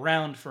to be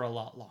around for a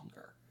lot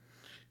longer.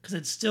 Because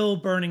it's still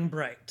burning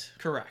bright.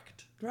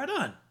 Correct. Right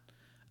on.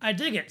 I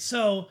dig it.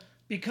 So,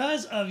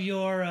 because of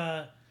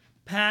your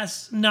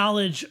past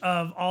knowledge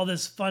of all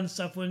this fun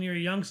stuff when you're a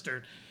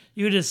youngster,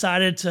 you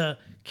decided to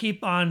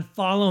keep on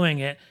following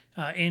it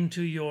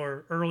into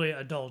your early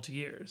adult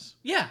years.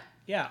 Yeah.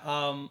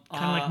 Kind of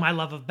like my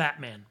love of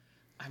Batman.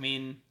 I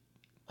mean,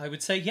 I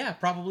would say, yeah,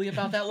 probably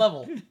about that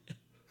level.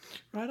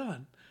 Right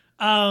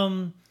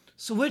on.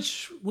 So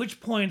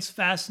which points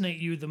fascinate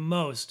you the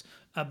most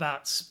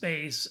about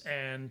space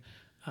and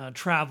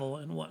travel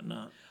and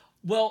whatnot?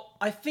 Well,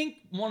 I think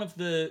one of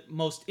the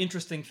most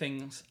interesting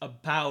things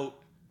about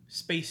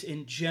space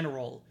in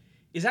general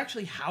is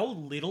actually how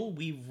little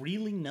we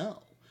really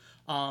know.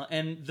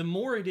 And the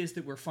more it is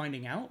that we're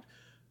finding out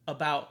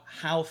about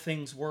how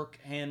things work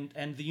and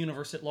the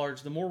universe at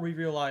large, the more we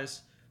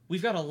realize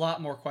we've got a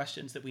lot more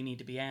questions that we need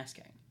to be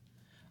asking.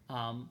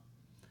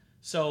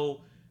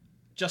 So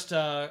just,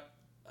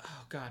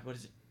 what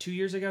is it, 2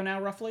 years ago now,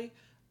 roughly,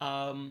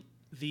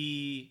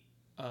 the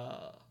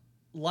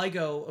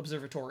LIGO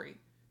Observatory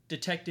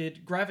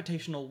detected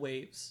gravitational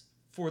waves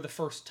for the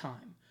first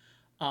time.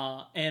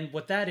 And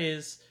what that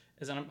is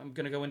I'm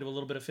going to go into a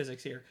little bit of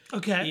physics here,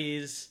 Okay.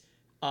 is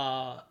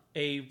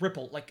a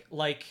ripple,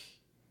 like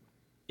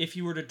if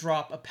you were to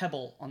drop a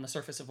pebble on the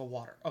surface of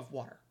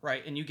water,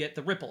 right? And you get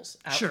the ripples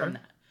out Sure. from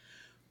that.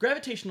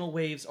 Gravitational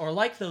waves are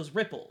like those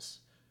ripples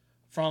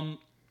from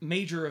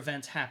major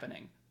events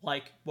happening.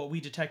 Like what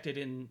we detected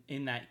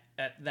in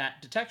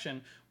that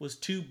detection was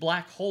two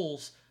black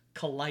holes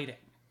colliding.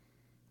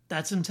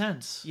 That's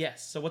intense.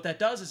 Yes. So what that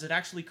does is it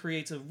actually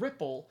creates a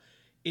ripple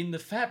in the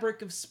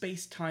fabric of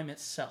space-time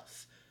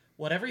itself.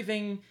 What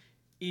everything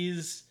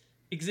is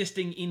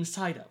existing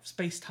inside of,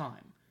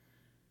 space-time.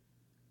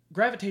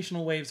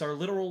 Gravitational waves are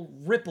literal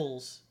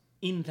ripples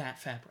in that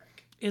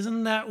fabric.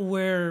 Isn't that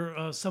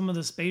where some of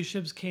the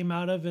spaceships came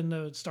out of in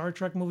the Star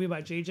Trek movie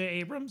by J.J.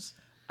 Abrams?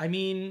 I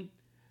mean,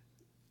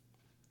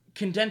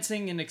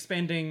 condensing and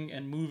expanding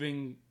and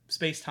moving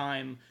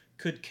space-time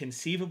could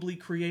conceivably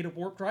create a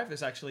warp drive.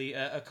 There's actually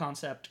a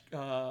concept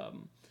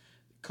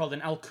called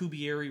an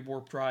Alcubierre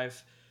warp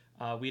drive.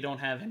 We don't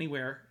have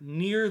anywhere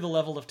near the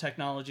level of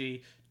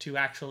technology to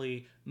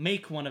actually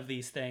make one of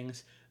these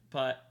things,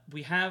 but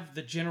we have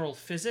the general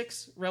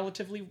physics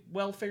relatively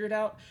well figured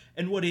out,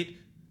 and what it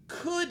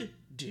could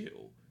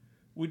do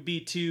would be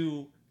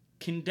to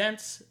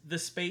condense the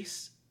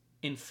space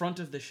in front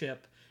of the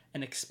ship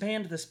and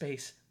expand the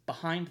space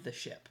behind the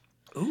ship.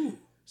 Ooh.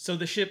 So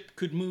the ship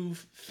could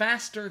move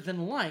faster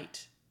than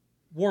light,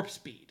 warp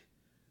speed,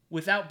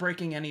 without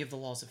breaking any of the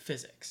laws of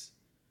physics.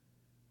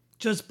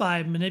 Just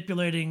by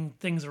manipulating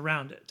things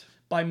around it.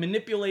 By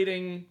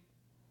manipulating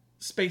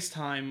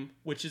space-time,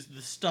 which is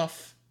the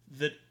stuff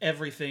that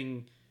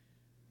everything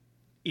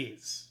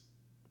is.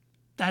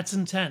 That's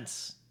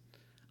intense.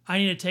 I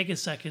need to take a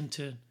second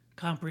to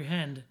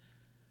comprehend.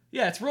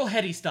 Yeah, it's real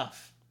heady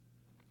stuff.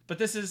 But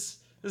this is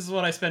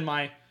what I spend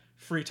my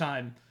free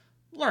time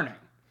learning,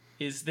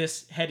 is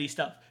this heady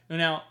stuff.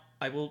 Now,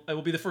 I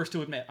will be the first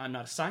to admit, I'm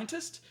not a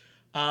scientist.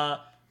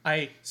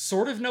 I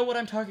sort of know what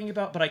I'm talking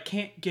about, but I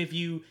can't give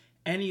you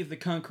any of the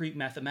concrete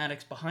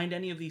mathematics behind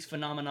any of these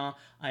phenomena.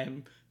 I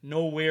am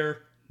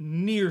nowhere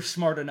near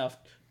smart enough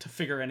to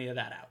figure any of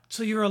that out.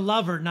 So you're a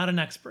lover, not an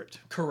expert.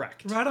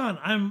 Correct. Right on.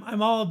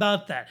 I'm all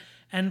about that.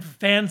 And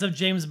fans of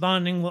James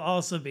Bonding will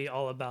also be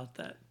all about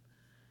that.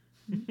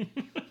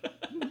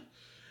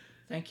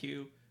 Thank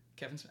you,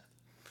 Kevin Smith.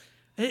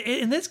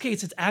 In this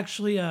case, it's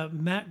actually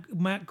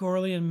Matt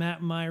Gorley and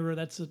Matt Myra.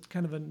 That's a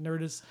kind of a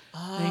Nerdist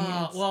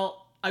thing.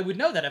 Well, I would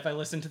know that if I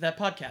listened to that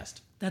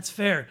podcast. That's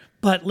fair.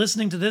 But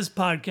listening to this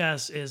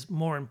podcast is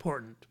more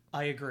important.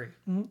 I agree.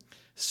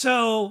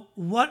 So,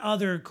 what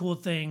other cool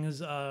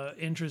things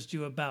interest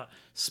you about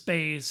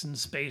space and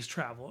space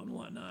travel and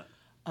whatnot?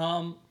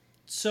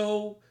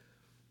 So,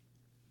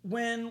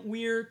 when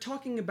we're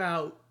talking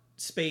about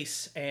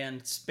space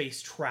and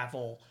space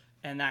travel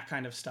and that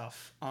kind of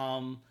stuff,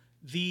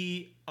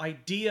 the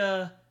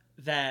idea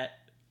that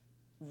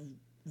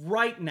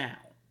right now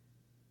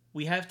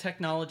we have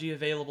technology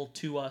available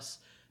to us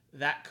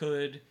that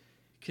could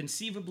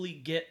conceivably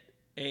get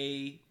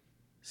a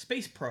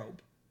space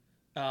probe,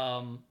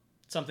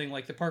 something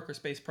like the Parker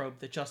Space Probe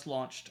that just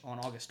launched on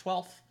August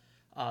 12th,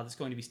 that's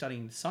going to be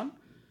studying the sun.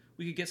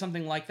 We could get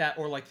something like that,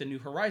 or like the New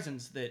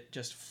Horizons that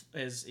just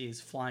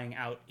is flying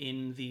out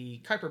in the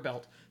Kuiper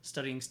Belt,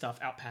 studying stuff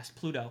out past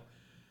Pluto.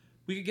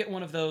 We could get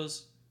one of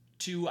those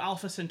to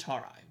Alpha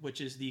Centauri,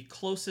 which is the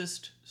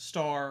closest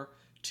star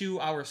to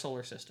our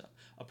solar system,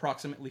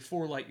 approximately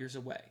 4 light years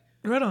away.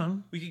 Right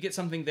on. We could get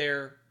something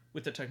there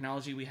with the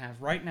technology we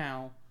have right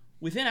now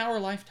within our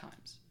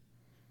lifetimes.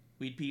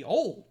 We'd be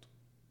old,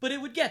 but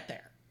it would get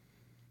there.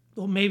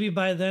 Well, maybe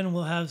by then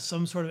we'll have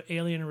some sort of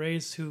alien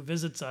race who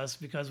visits us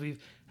because we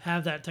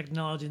have that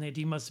technology and they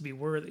deem us to be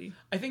worthy.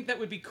 I think that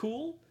would be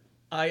cool.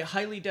 I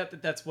highly doubt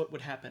that that's what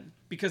would happen,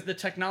 because the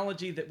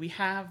technology that we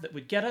have that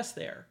would get us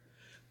there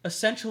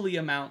essentially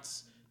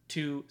amounts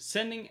to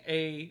sending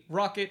a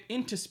rocket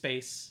into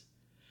space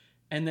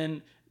and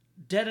then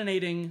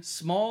detonating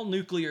small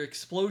nuclear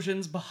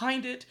explosions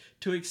behind it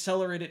to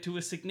accelerate it to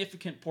a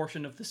significant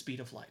portion of the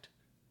speed of light.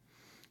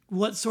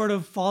 What sort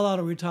of fallout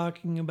are we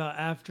talking about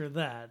after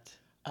that?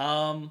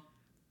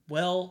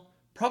 Well,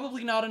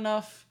 probably not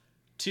enough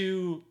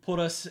to put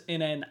us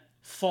in an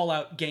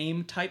Fallout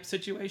game type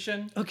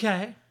situation,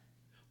 Okay.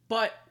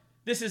 but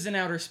this is in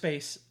outer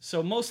space,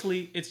 so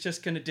mostly it's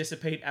just going to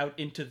dissipate out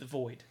into the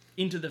void,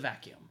 into the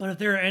vacuum. But if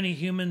there are any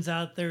humans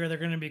out there, they're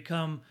going to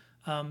become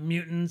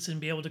mutants and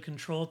be able to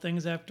control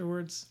things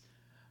afterwards?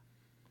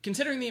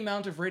 Considering the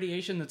amount of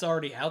radiation that's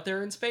already out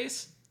there in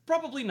space,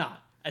 probably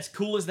not. As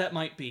cool as that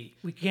might be.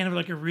 We can't have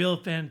like a real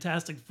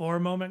Fantastic Four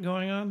moment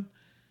going on?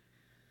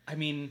 I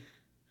mean,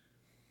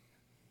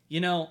 you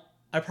know,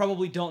 I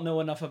probably don't know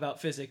enough about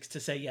physics to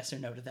say yes or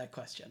no to that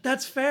question.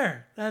 That's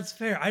fair. That's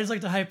fair. I just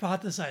like to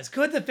hypothesize.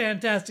 Could the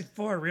Fantastic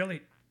Four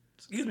really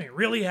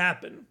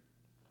happen?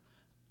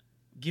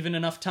 Given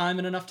enough time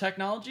and enough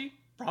technology,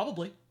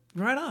 probably.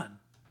 Right on.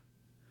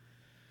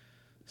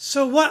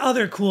 So what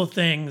other cool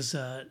things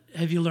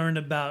have you learned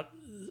about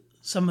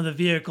some of the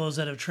vehicles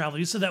that have traveled?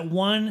 You said that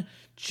one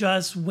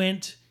just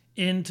went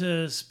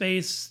into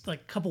space like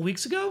a couple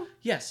weeks ago?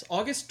 Yes,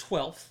 August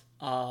 12th,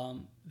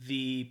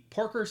 the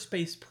Parker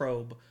Space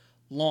Probe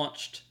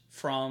launched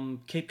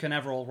from Cape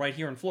Canaveral right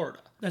here in Florida.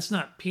 That's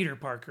not Peter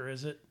Parker,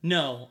 is it?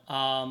 No,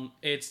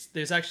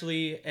 there's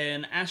actually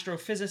an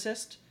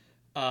astrophysicist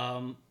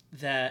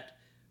that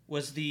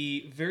was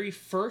the very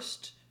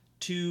first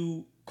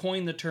to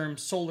coin the term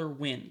solar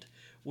wind,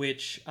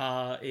 which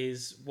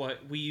is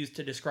what we use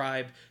to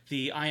describe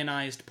the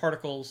ionized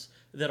particles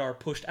that are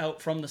pushed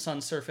out from the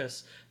sun's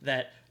surface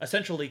that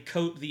essentially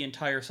coat the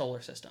entire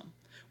solar system.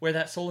 Where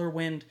that solar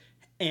wind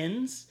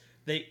ends,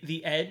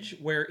 the edge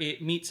where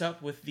it meets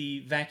up with the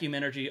vacuum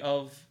energy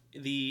of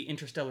the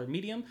interstellar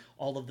medium,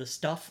 all of the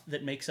stuff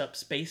that makes up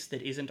space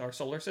that isn't our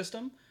solar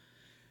system,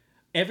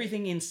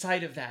 everything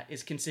inside of that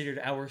is considered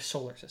our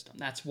solar system.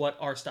 That's what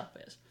our stuff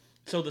is.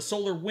 So the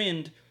solar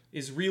wind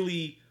is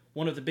really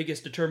one of the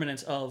biggest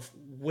determinants of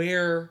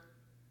where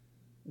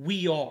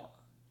we are.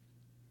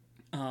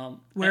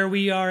 Where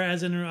we are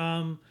as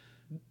in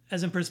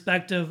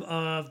perspective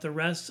of the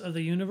rest of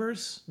the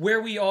universe?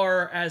 Where we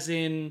are as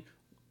in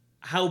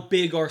how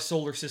big our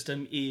solar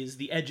system is,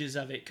 the edges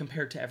of it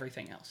compared to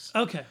everything else.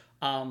 Okay.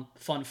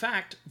 Fun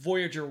fact,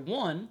 Voyager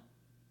 1,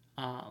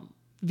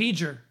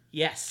 Voyager.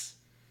 yes,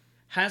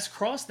 has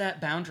crossed that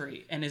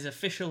boundary and is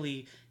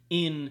officially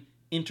in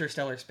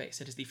interstellar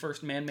space. It is the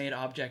first man-made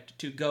object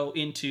to go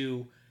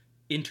into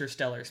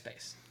interstellar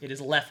space. It has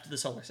left the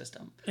solar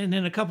system. And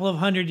in a couple of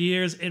 100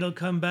 years, it'll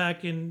come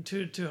back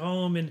to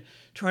home and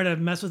try to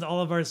mess with all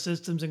of our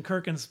systems, and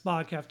Kirk and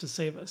Spock have to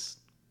save us.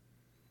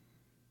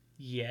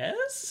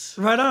 Yes?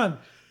 Right on.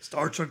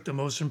 Star Trek the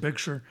Motion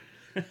Picture.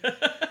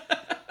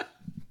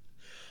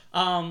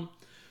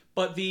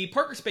 But the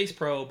Parker Space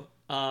Probe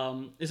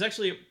is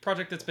actually a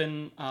project that's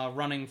been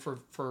running for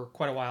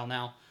quite a while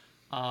now.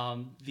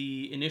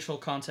 The initial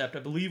concept, I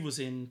believe, was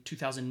in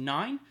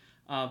 2009,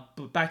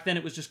 but back then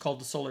it was just called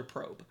the Solar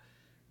Probe.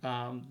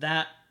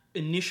 That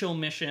initial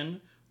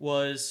mission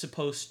was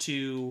supposed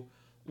to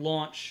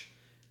launch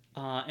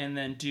and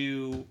then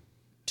do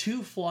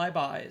 2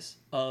 flybys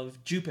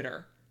of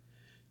Jupiter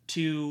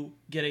to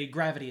get a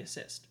gravity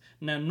assist.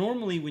 Now,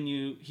 normally when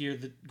you hear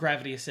the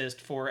gravity assist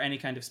for any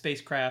kind of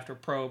spacecraft or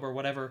probe or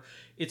whatever,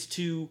 it's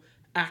to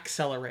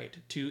accelerate,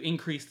 to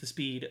increase the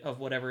speed of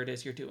whatever it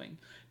is you're doing.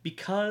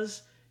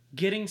 Because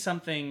getting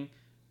something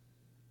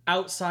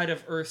outside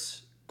of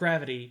Earth's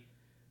gravity,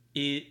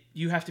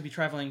 you have to be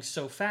traveling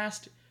so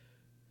fast.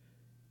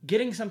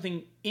 Getting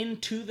something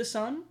into the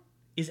sun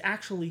is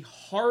actually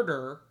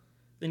harder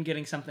than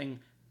getting something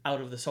out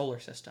of the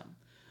solar system.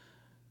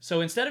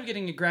 So instead of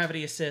getting a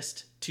gravity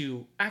assist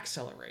to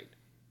accelerate,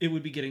 it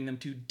would be getting them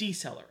to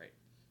decelerate.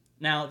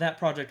 Now, that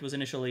project was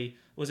initially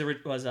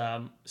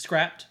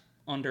scrapped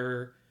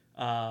under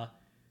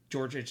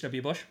George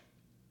H.W. Bush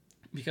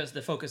because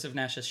the focus of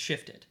NASA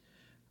shifted.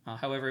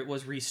 However, it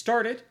was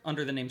restarted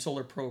under the name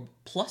Solar Probe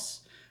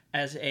Plus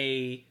as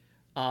a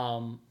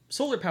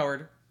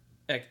solar-powered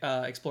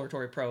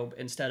exploratory probe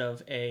instead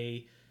of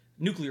a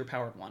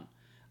nuclear-powered one.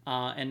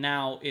 And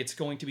now it's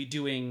going to be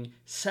doing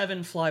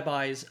 7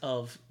 flybys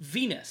of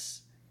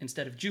Venus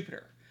instead of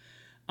Jupiter.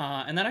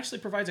 And that actually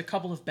provides a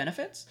couple of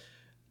benefits.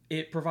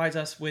 It provides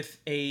us with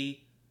a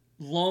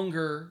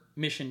longer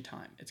mission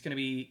time. It's going to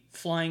be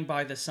flying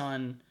by the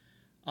sun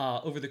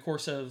over the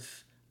course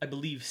of, I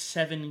believe,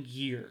 7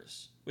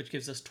 years, which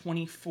gives us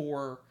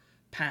 24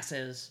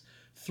 passes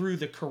through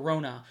the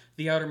corona,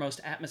 the outermost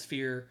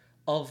atmosphere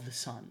of the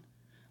sun,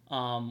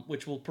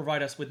 which will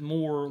provide us with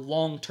more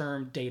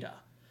long-term data.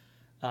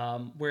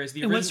 Whereas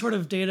the And what sort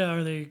of data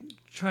are they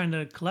trying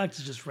to collect?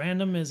 Is it just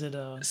random? Is it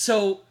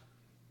So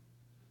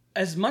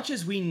as much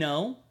as we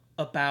know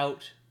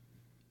about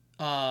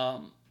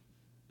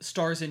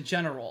stars in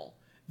general,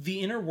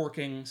 the inner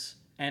workings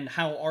and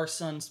how our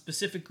sun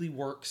specifically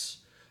works,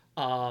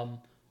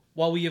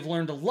 while we have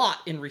learned a lot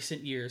in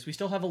recent years, we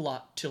still have a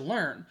lot to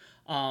learn.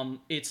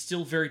 It's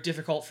still very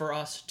difficult for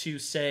us to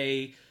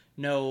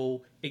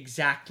know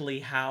exactly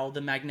how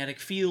the magnetic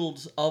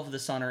fields of the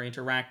sun are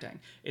interacting.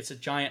 It's a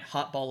giant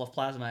hot ball of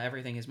plasma.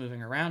 Everything is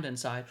moving around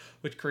inside,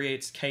 which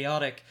creates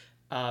chaotic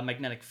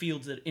magnetic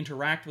fields that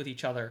interact with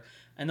each other.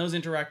 And those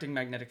interacting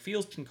magnetic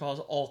fields can cause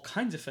all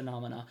kinds of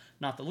phenomena,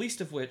 not the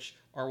least of which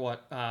are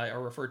what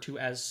are referred to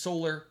as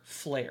solar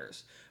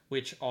flares,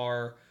 which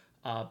are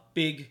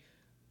big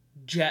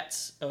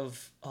jets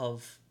of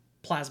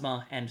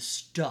plasma and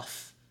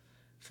stuff,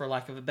 for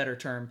lack of a better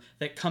term,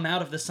 that come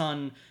out of the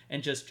sun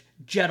and just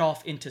jet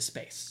off into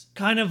space.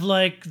 Kind of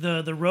like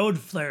the road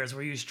flares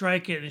where you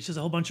strike it and it's just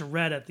a whole bunch of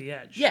red at the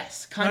edge.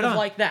 Yes, kind of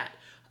like that.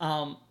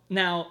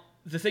 Now,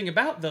 the thing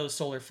about those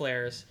solar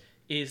flares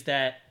is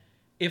that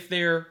if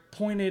they're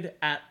pointed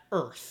at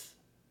Earth,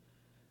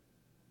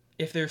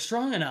 if they're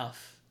strong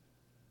enough,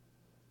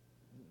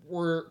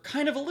 we're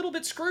kind of a little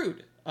bit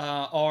screwed.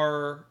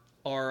 Our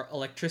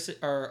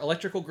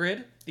electrical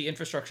grid, the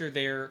infrastructure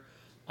there,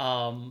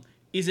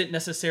 isn't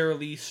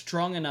necessarily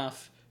strong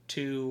enough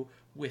to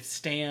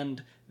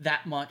withstand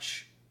that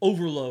much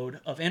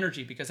overload of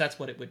energy, because that's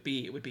what it would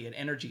be. It would be an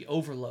energy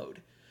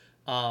overload.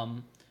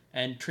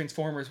 And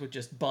transformers would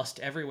just bust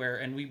everywhere,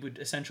 and we would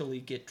essentially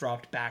get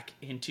dropped back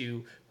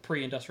into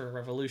pre-industrial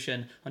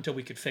revolution until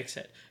we could fix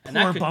it. And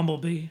Poor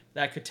Bumblebee.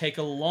 That could take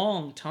a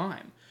long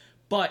time.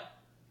 But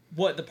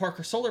what the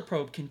Parker Solar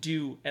Probe can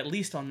do, at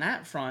least on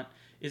that front,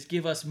 is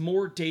give us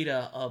more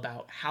data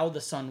about how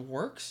the sun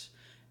works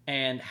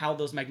and how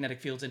those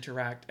magnetic fields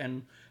interact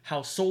and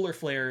how solar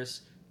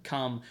flares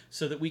come,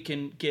 so that we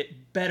can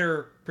get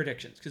better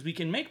predictions. Because we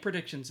can make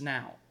predictions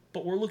now,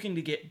 but we're looking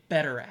to get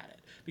better at it.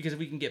 Because if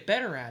we can get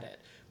better at it,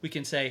 we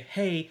can say,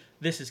 hey,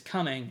 this is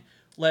coming.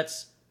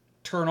 Let's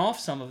turn off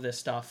some of this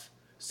stuff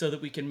so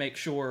that we can make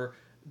sure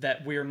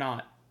that we're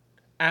not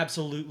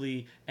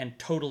absolutely and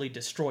totally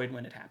destroyed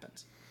when it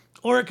happens.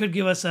 Or it could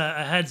give us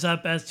a heads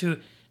up as to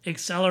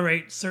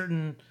accelerate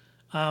certain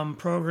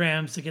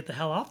programs to get the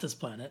hell off this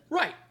planet.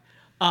 Right.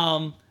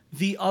 One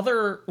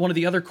of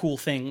the other cool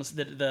things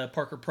that the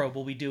Parker Probe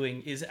will be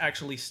doing is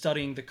actually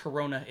studying the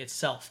corona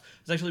itself.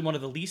 It's actually one of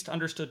the least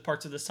understood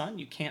parts of the sun.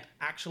 You can't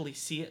actually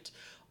see it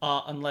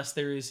unless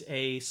there is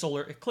a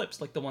solar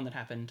eclipse, like the one that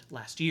happened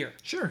last year.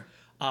 Sure.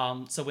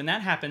 So when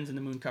that happens and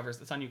the moon covers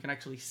the sun, you can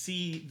actually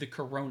see the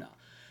corona.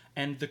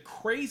 And the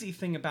crazy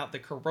thing about the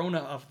corona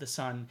of the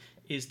sun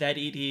is that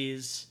it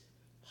is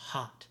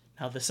hot.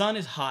 Now, the sun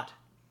is hot,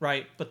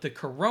 right? But the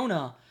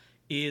corona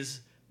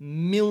is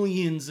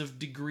millions of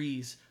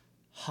degrees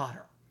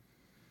hotter,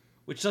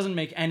 which doesn't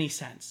make any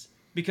sense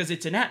because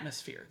it's an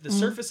atmosphere. The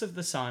surface of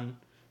the sun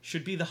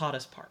should be the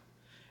hottest part.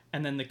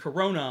 And then the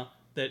corona,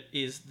 that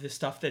is the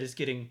stuff that is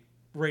getting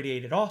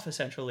radiated off,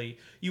 essentially,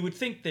 you would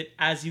think that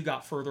as you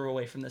got further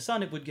away from the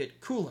sun, it would get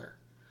cooler.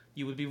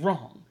 You would be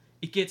wrong.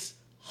 It gets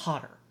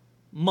hotter.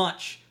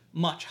 Much,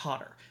 much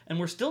hotter. And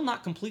we're still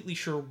not completely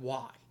sure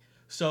why.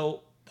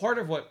 So part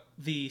of what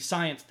the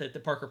science that the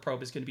Parker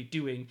Probe is going to be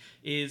doing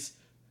is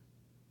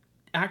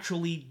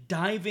actually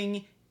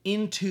diving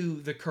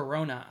into the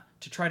corona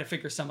to try to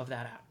figure some of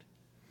that out.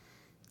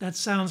 That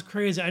sounds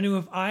crazy. I knew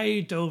if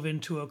I dove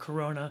into a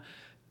corona,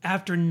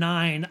 after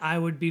 9, I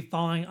would be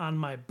falling on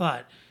my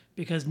butt,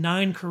 because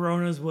 9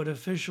 coronas would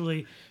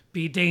officially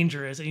be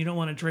dangerous, and you don't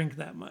want to drink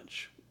that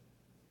much.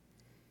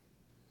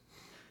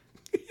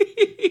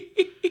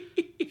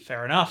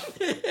 Fair enough.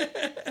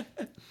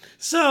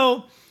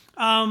 So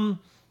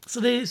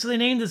they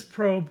named this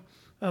probe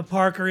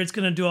Parker. It's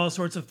going to do all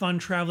sorts of fun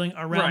traveling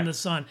around the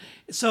sun.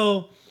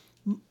 So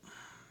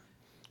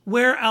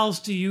where else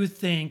do you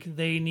think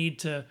they need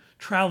to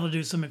travel to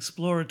do some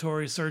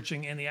exploratory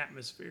searching in the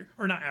atmosphere,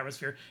 or not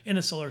atmosphere, in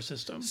the solar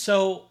system?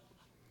 So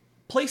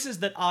places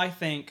that I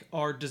think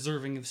are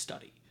deserving of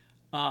study.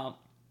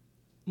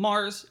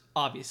 Mars,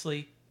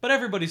 obviously, but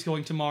everybody's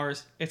going to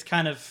Mars. It's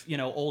kind of,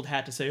 old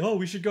hat to say, oh,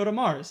 we should go to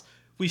Mars.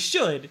 We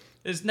should.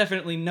 There's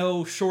definitely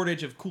no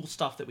shortage of cool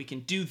stuff that we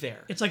can do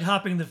there. It's like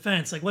hopping the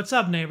fence. Like, what's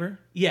up, neighbor?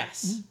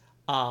 Yes.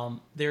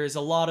 There is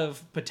a lot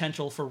of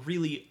potential for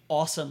really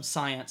awesome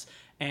science.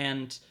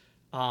 And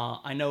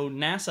I know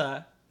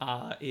NASA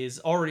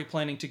is already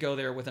planning to go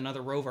there with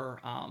another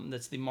rover.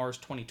 That's the Mars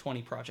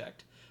 2020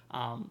 project.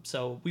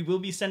 So we will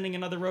be sending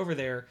another rover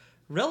there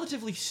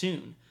relatively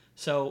soon.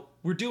 So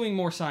we're doing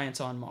more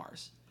science on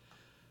Mars.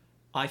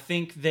 I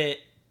think that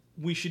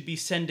we should be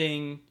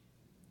sending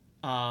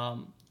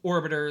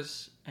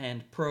orbiters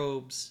and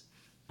probes,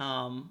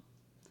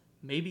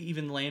 maybe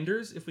even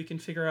landers, if we can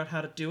figure out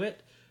how to do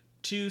it,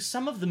 to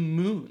some of the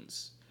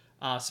moons,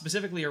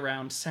 specifically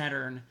around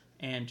Saturn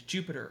and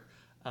Jupiter.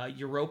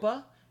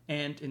 Europa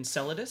and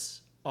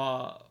Enceladus,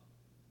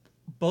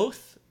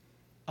 both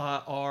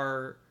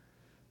are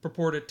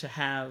purported to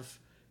have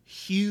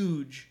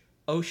huge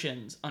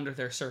oceans under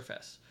their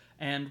surface.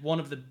 And one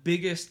of the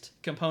biggest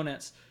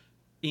components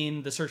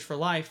in the search for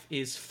life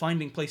is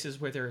finding places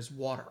where there is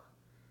water.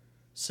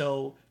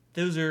 So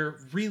those are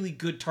really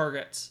good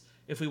targets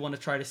if we want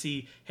to try to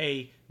see,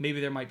 hey,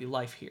 maybe there might be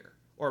life here,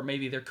 or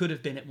maybe there could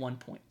have been at one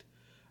point.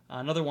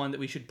 Another one that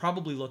we should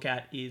probably look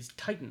at is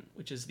Titan,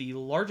 which is the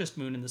largest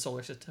moon in the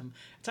solar system.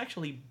 It's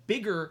actually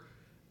bigger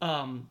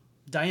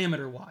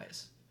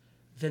diameter-wise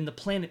than the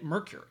planet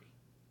Mercury.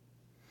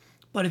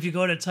 But if you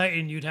go to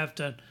Titan, you'd have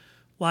to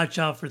watch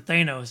out for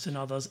Thanos and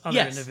all those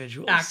other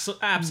individuals.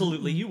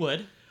 Absolutely, you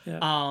would.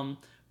 Yeah.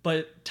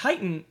 But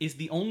Titan is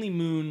the only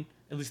moon,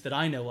 at least that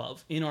I know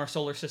of, in our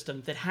solar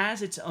system that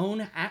has its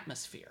own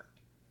atmosphere.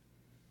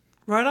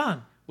 Right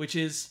on. Which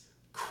is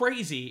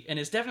crazy and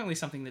is definitely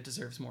something that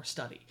deserves more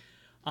study.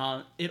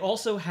 It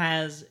also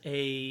has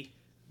a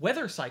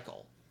weather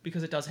cycle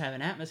because it does have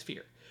an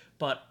atmosphere.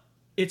 But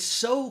it's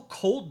so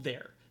cold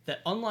there that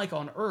unlike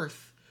on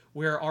Earth,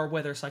 where our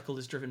weather cycle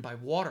is driven by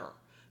water,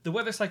 the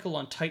weather cycle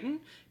on Titan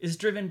is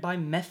driven by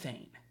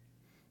methane.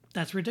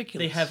 That's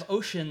ridiculous. They have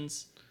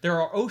oceans.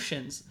 There are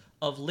oceans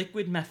of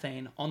liquid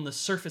methane on the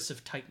surface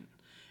of Titan.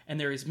 And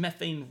there is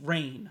methane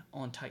rain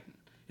on Titan.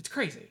 It's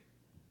crazy.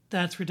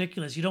 That's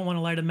ridiculous. You don't want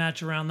to light a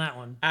match around that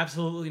one.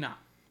 Absolutely not.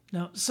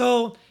 No.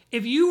 So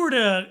if you were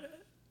to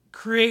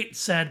create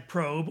said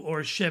probe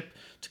or ship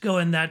to go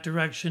in that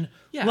direction,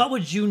 what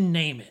would you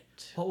name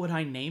it? What would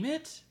I name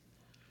it?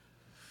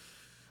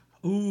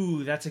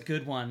 Ooh, that's a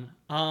good one.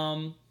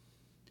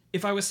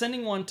 If I was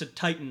sending one to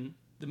Titan,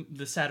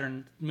 the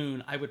Saturn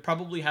moon, I would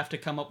probably have to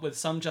come up with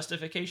some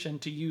justification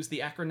to use the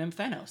acronym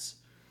Thanos.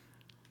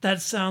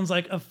 That sounds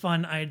like a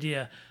fun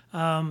idea.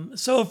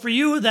 So for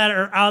you that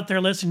are out there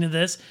listening to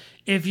this,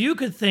 if you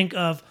could think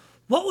of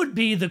what would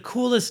be the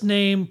coolest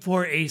name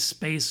for a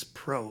space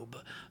probe,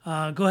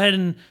 go ahead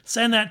and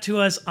send that to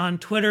us on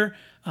Twitter,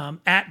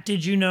 at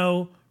Did You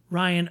Know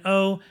Ryan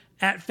O,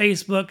 at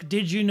Facebook,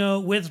 Did You Know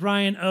with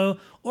Ryan O,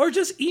 or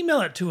just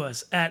email it to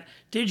us at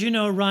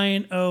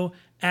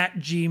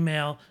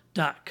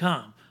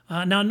didyouknowryano@gmail.com.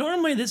 Now,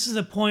 normally this is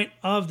a point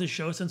of the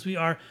show, since we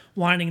are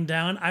winding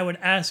down. I would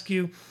ask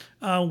you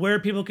where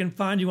people can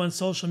find you on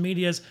social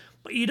medias,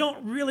 but you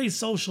don't really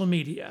social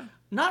media.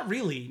 Not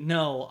really,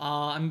 no.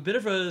 I'm a bit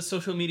of a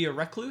social media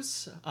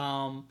recluse.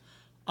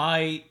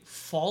 I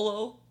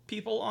follow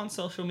people on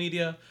social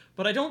media,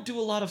 but I don't do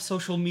a lot of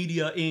social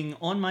media-ing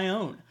on my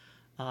own.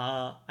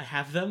 I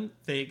have them.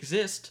 They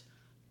exist.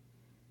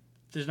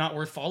 They're not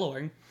worth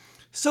following.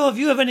 So if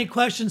you have any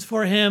questions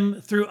for him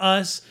through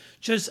us,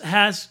 just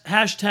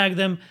hashtag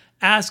them,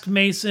 Ask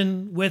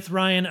Mason with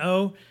Ryan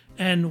O,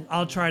 and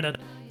I'll try to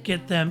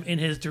get them in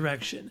his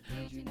direction.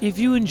 If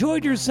you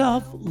enjoyed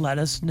yourself, let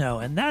us know.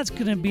 And that's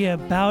going to be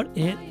about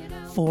it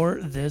for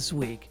this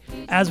week.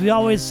 As we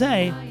always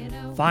say,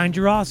 find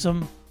your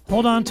awesome,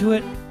 hold on to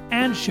it,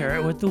 and share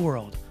it with the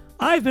world.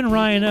 I've been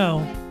Ryan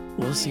O.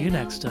 We'll see you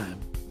next time.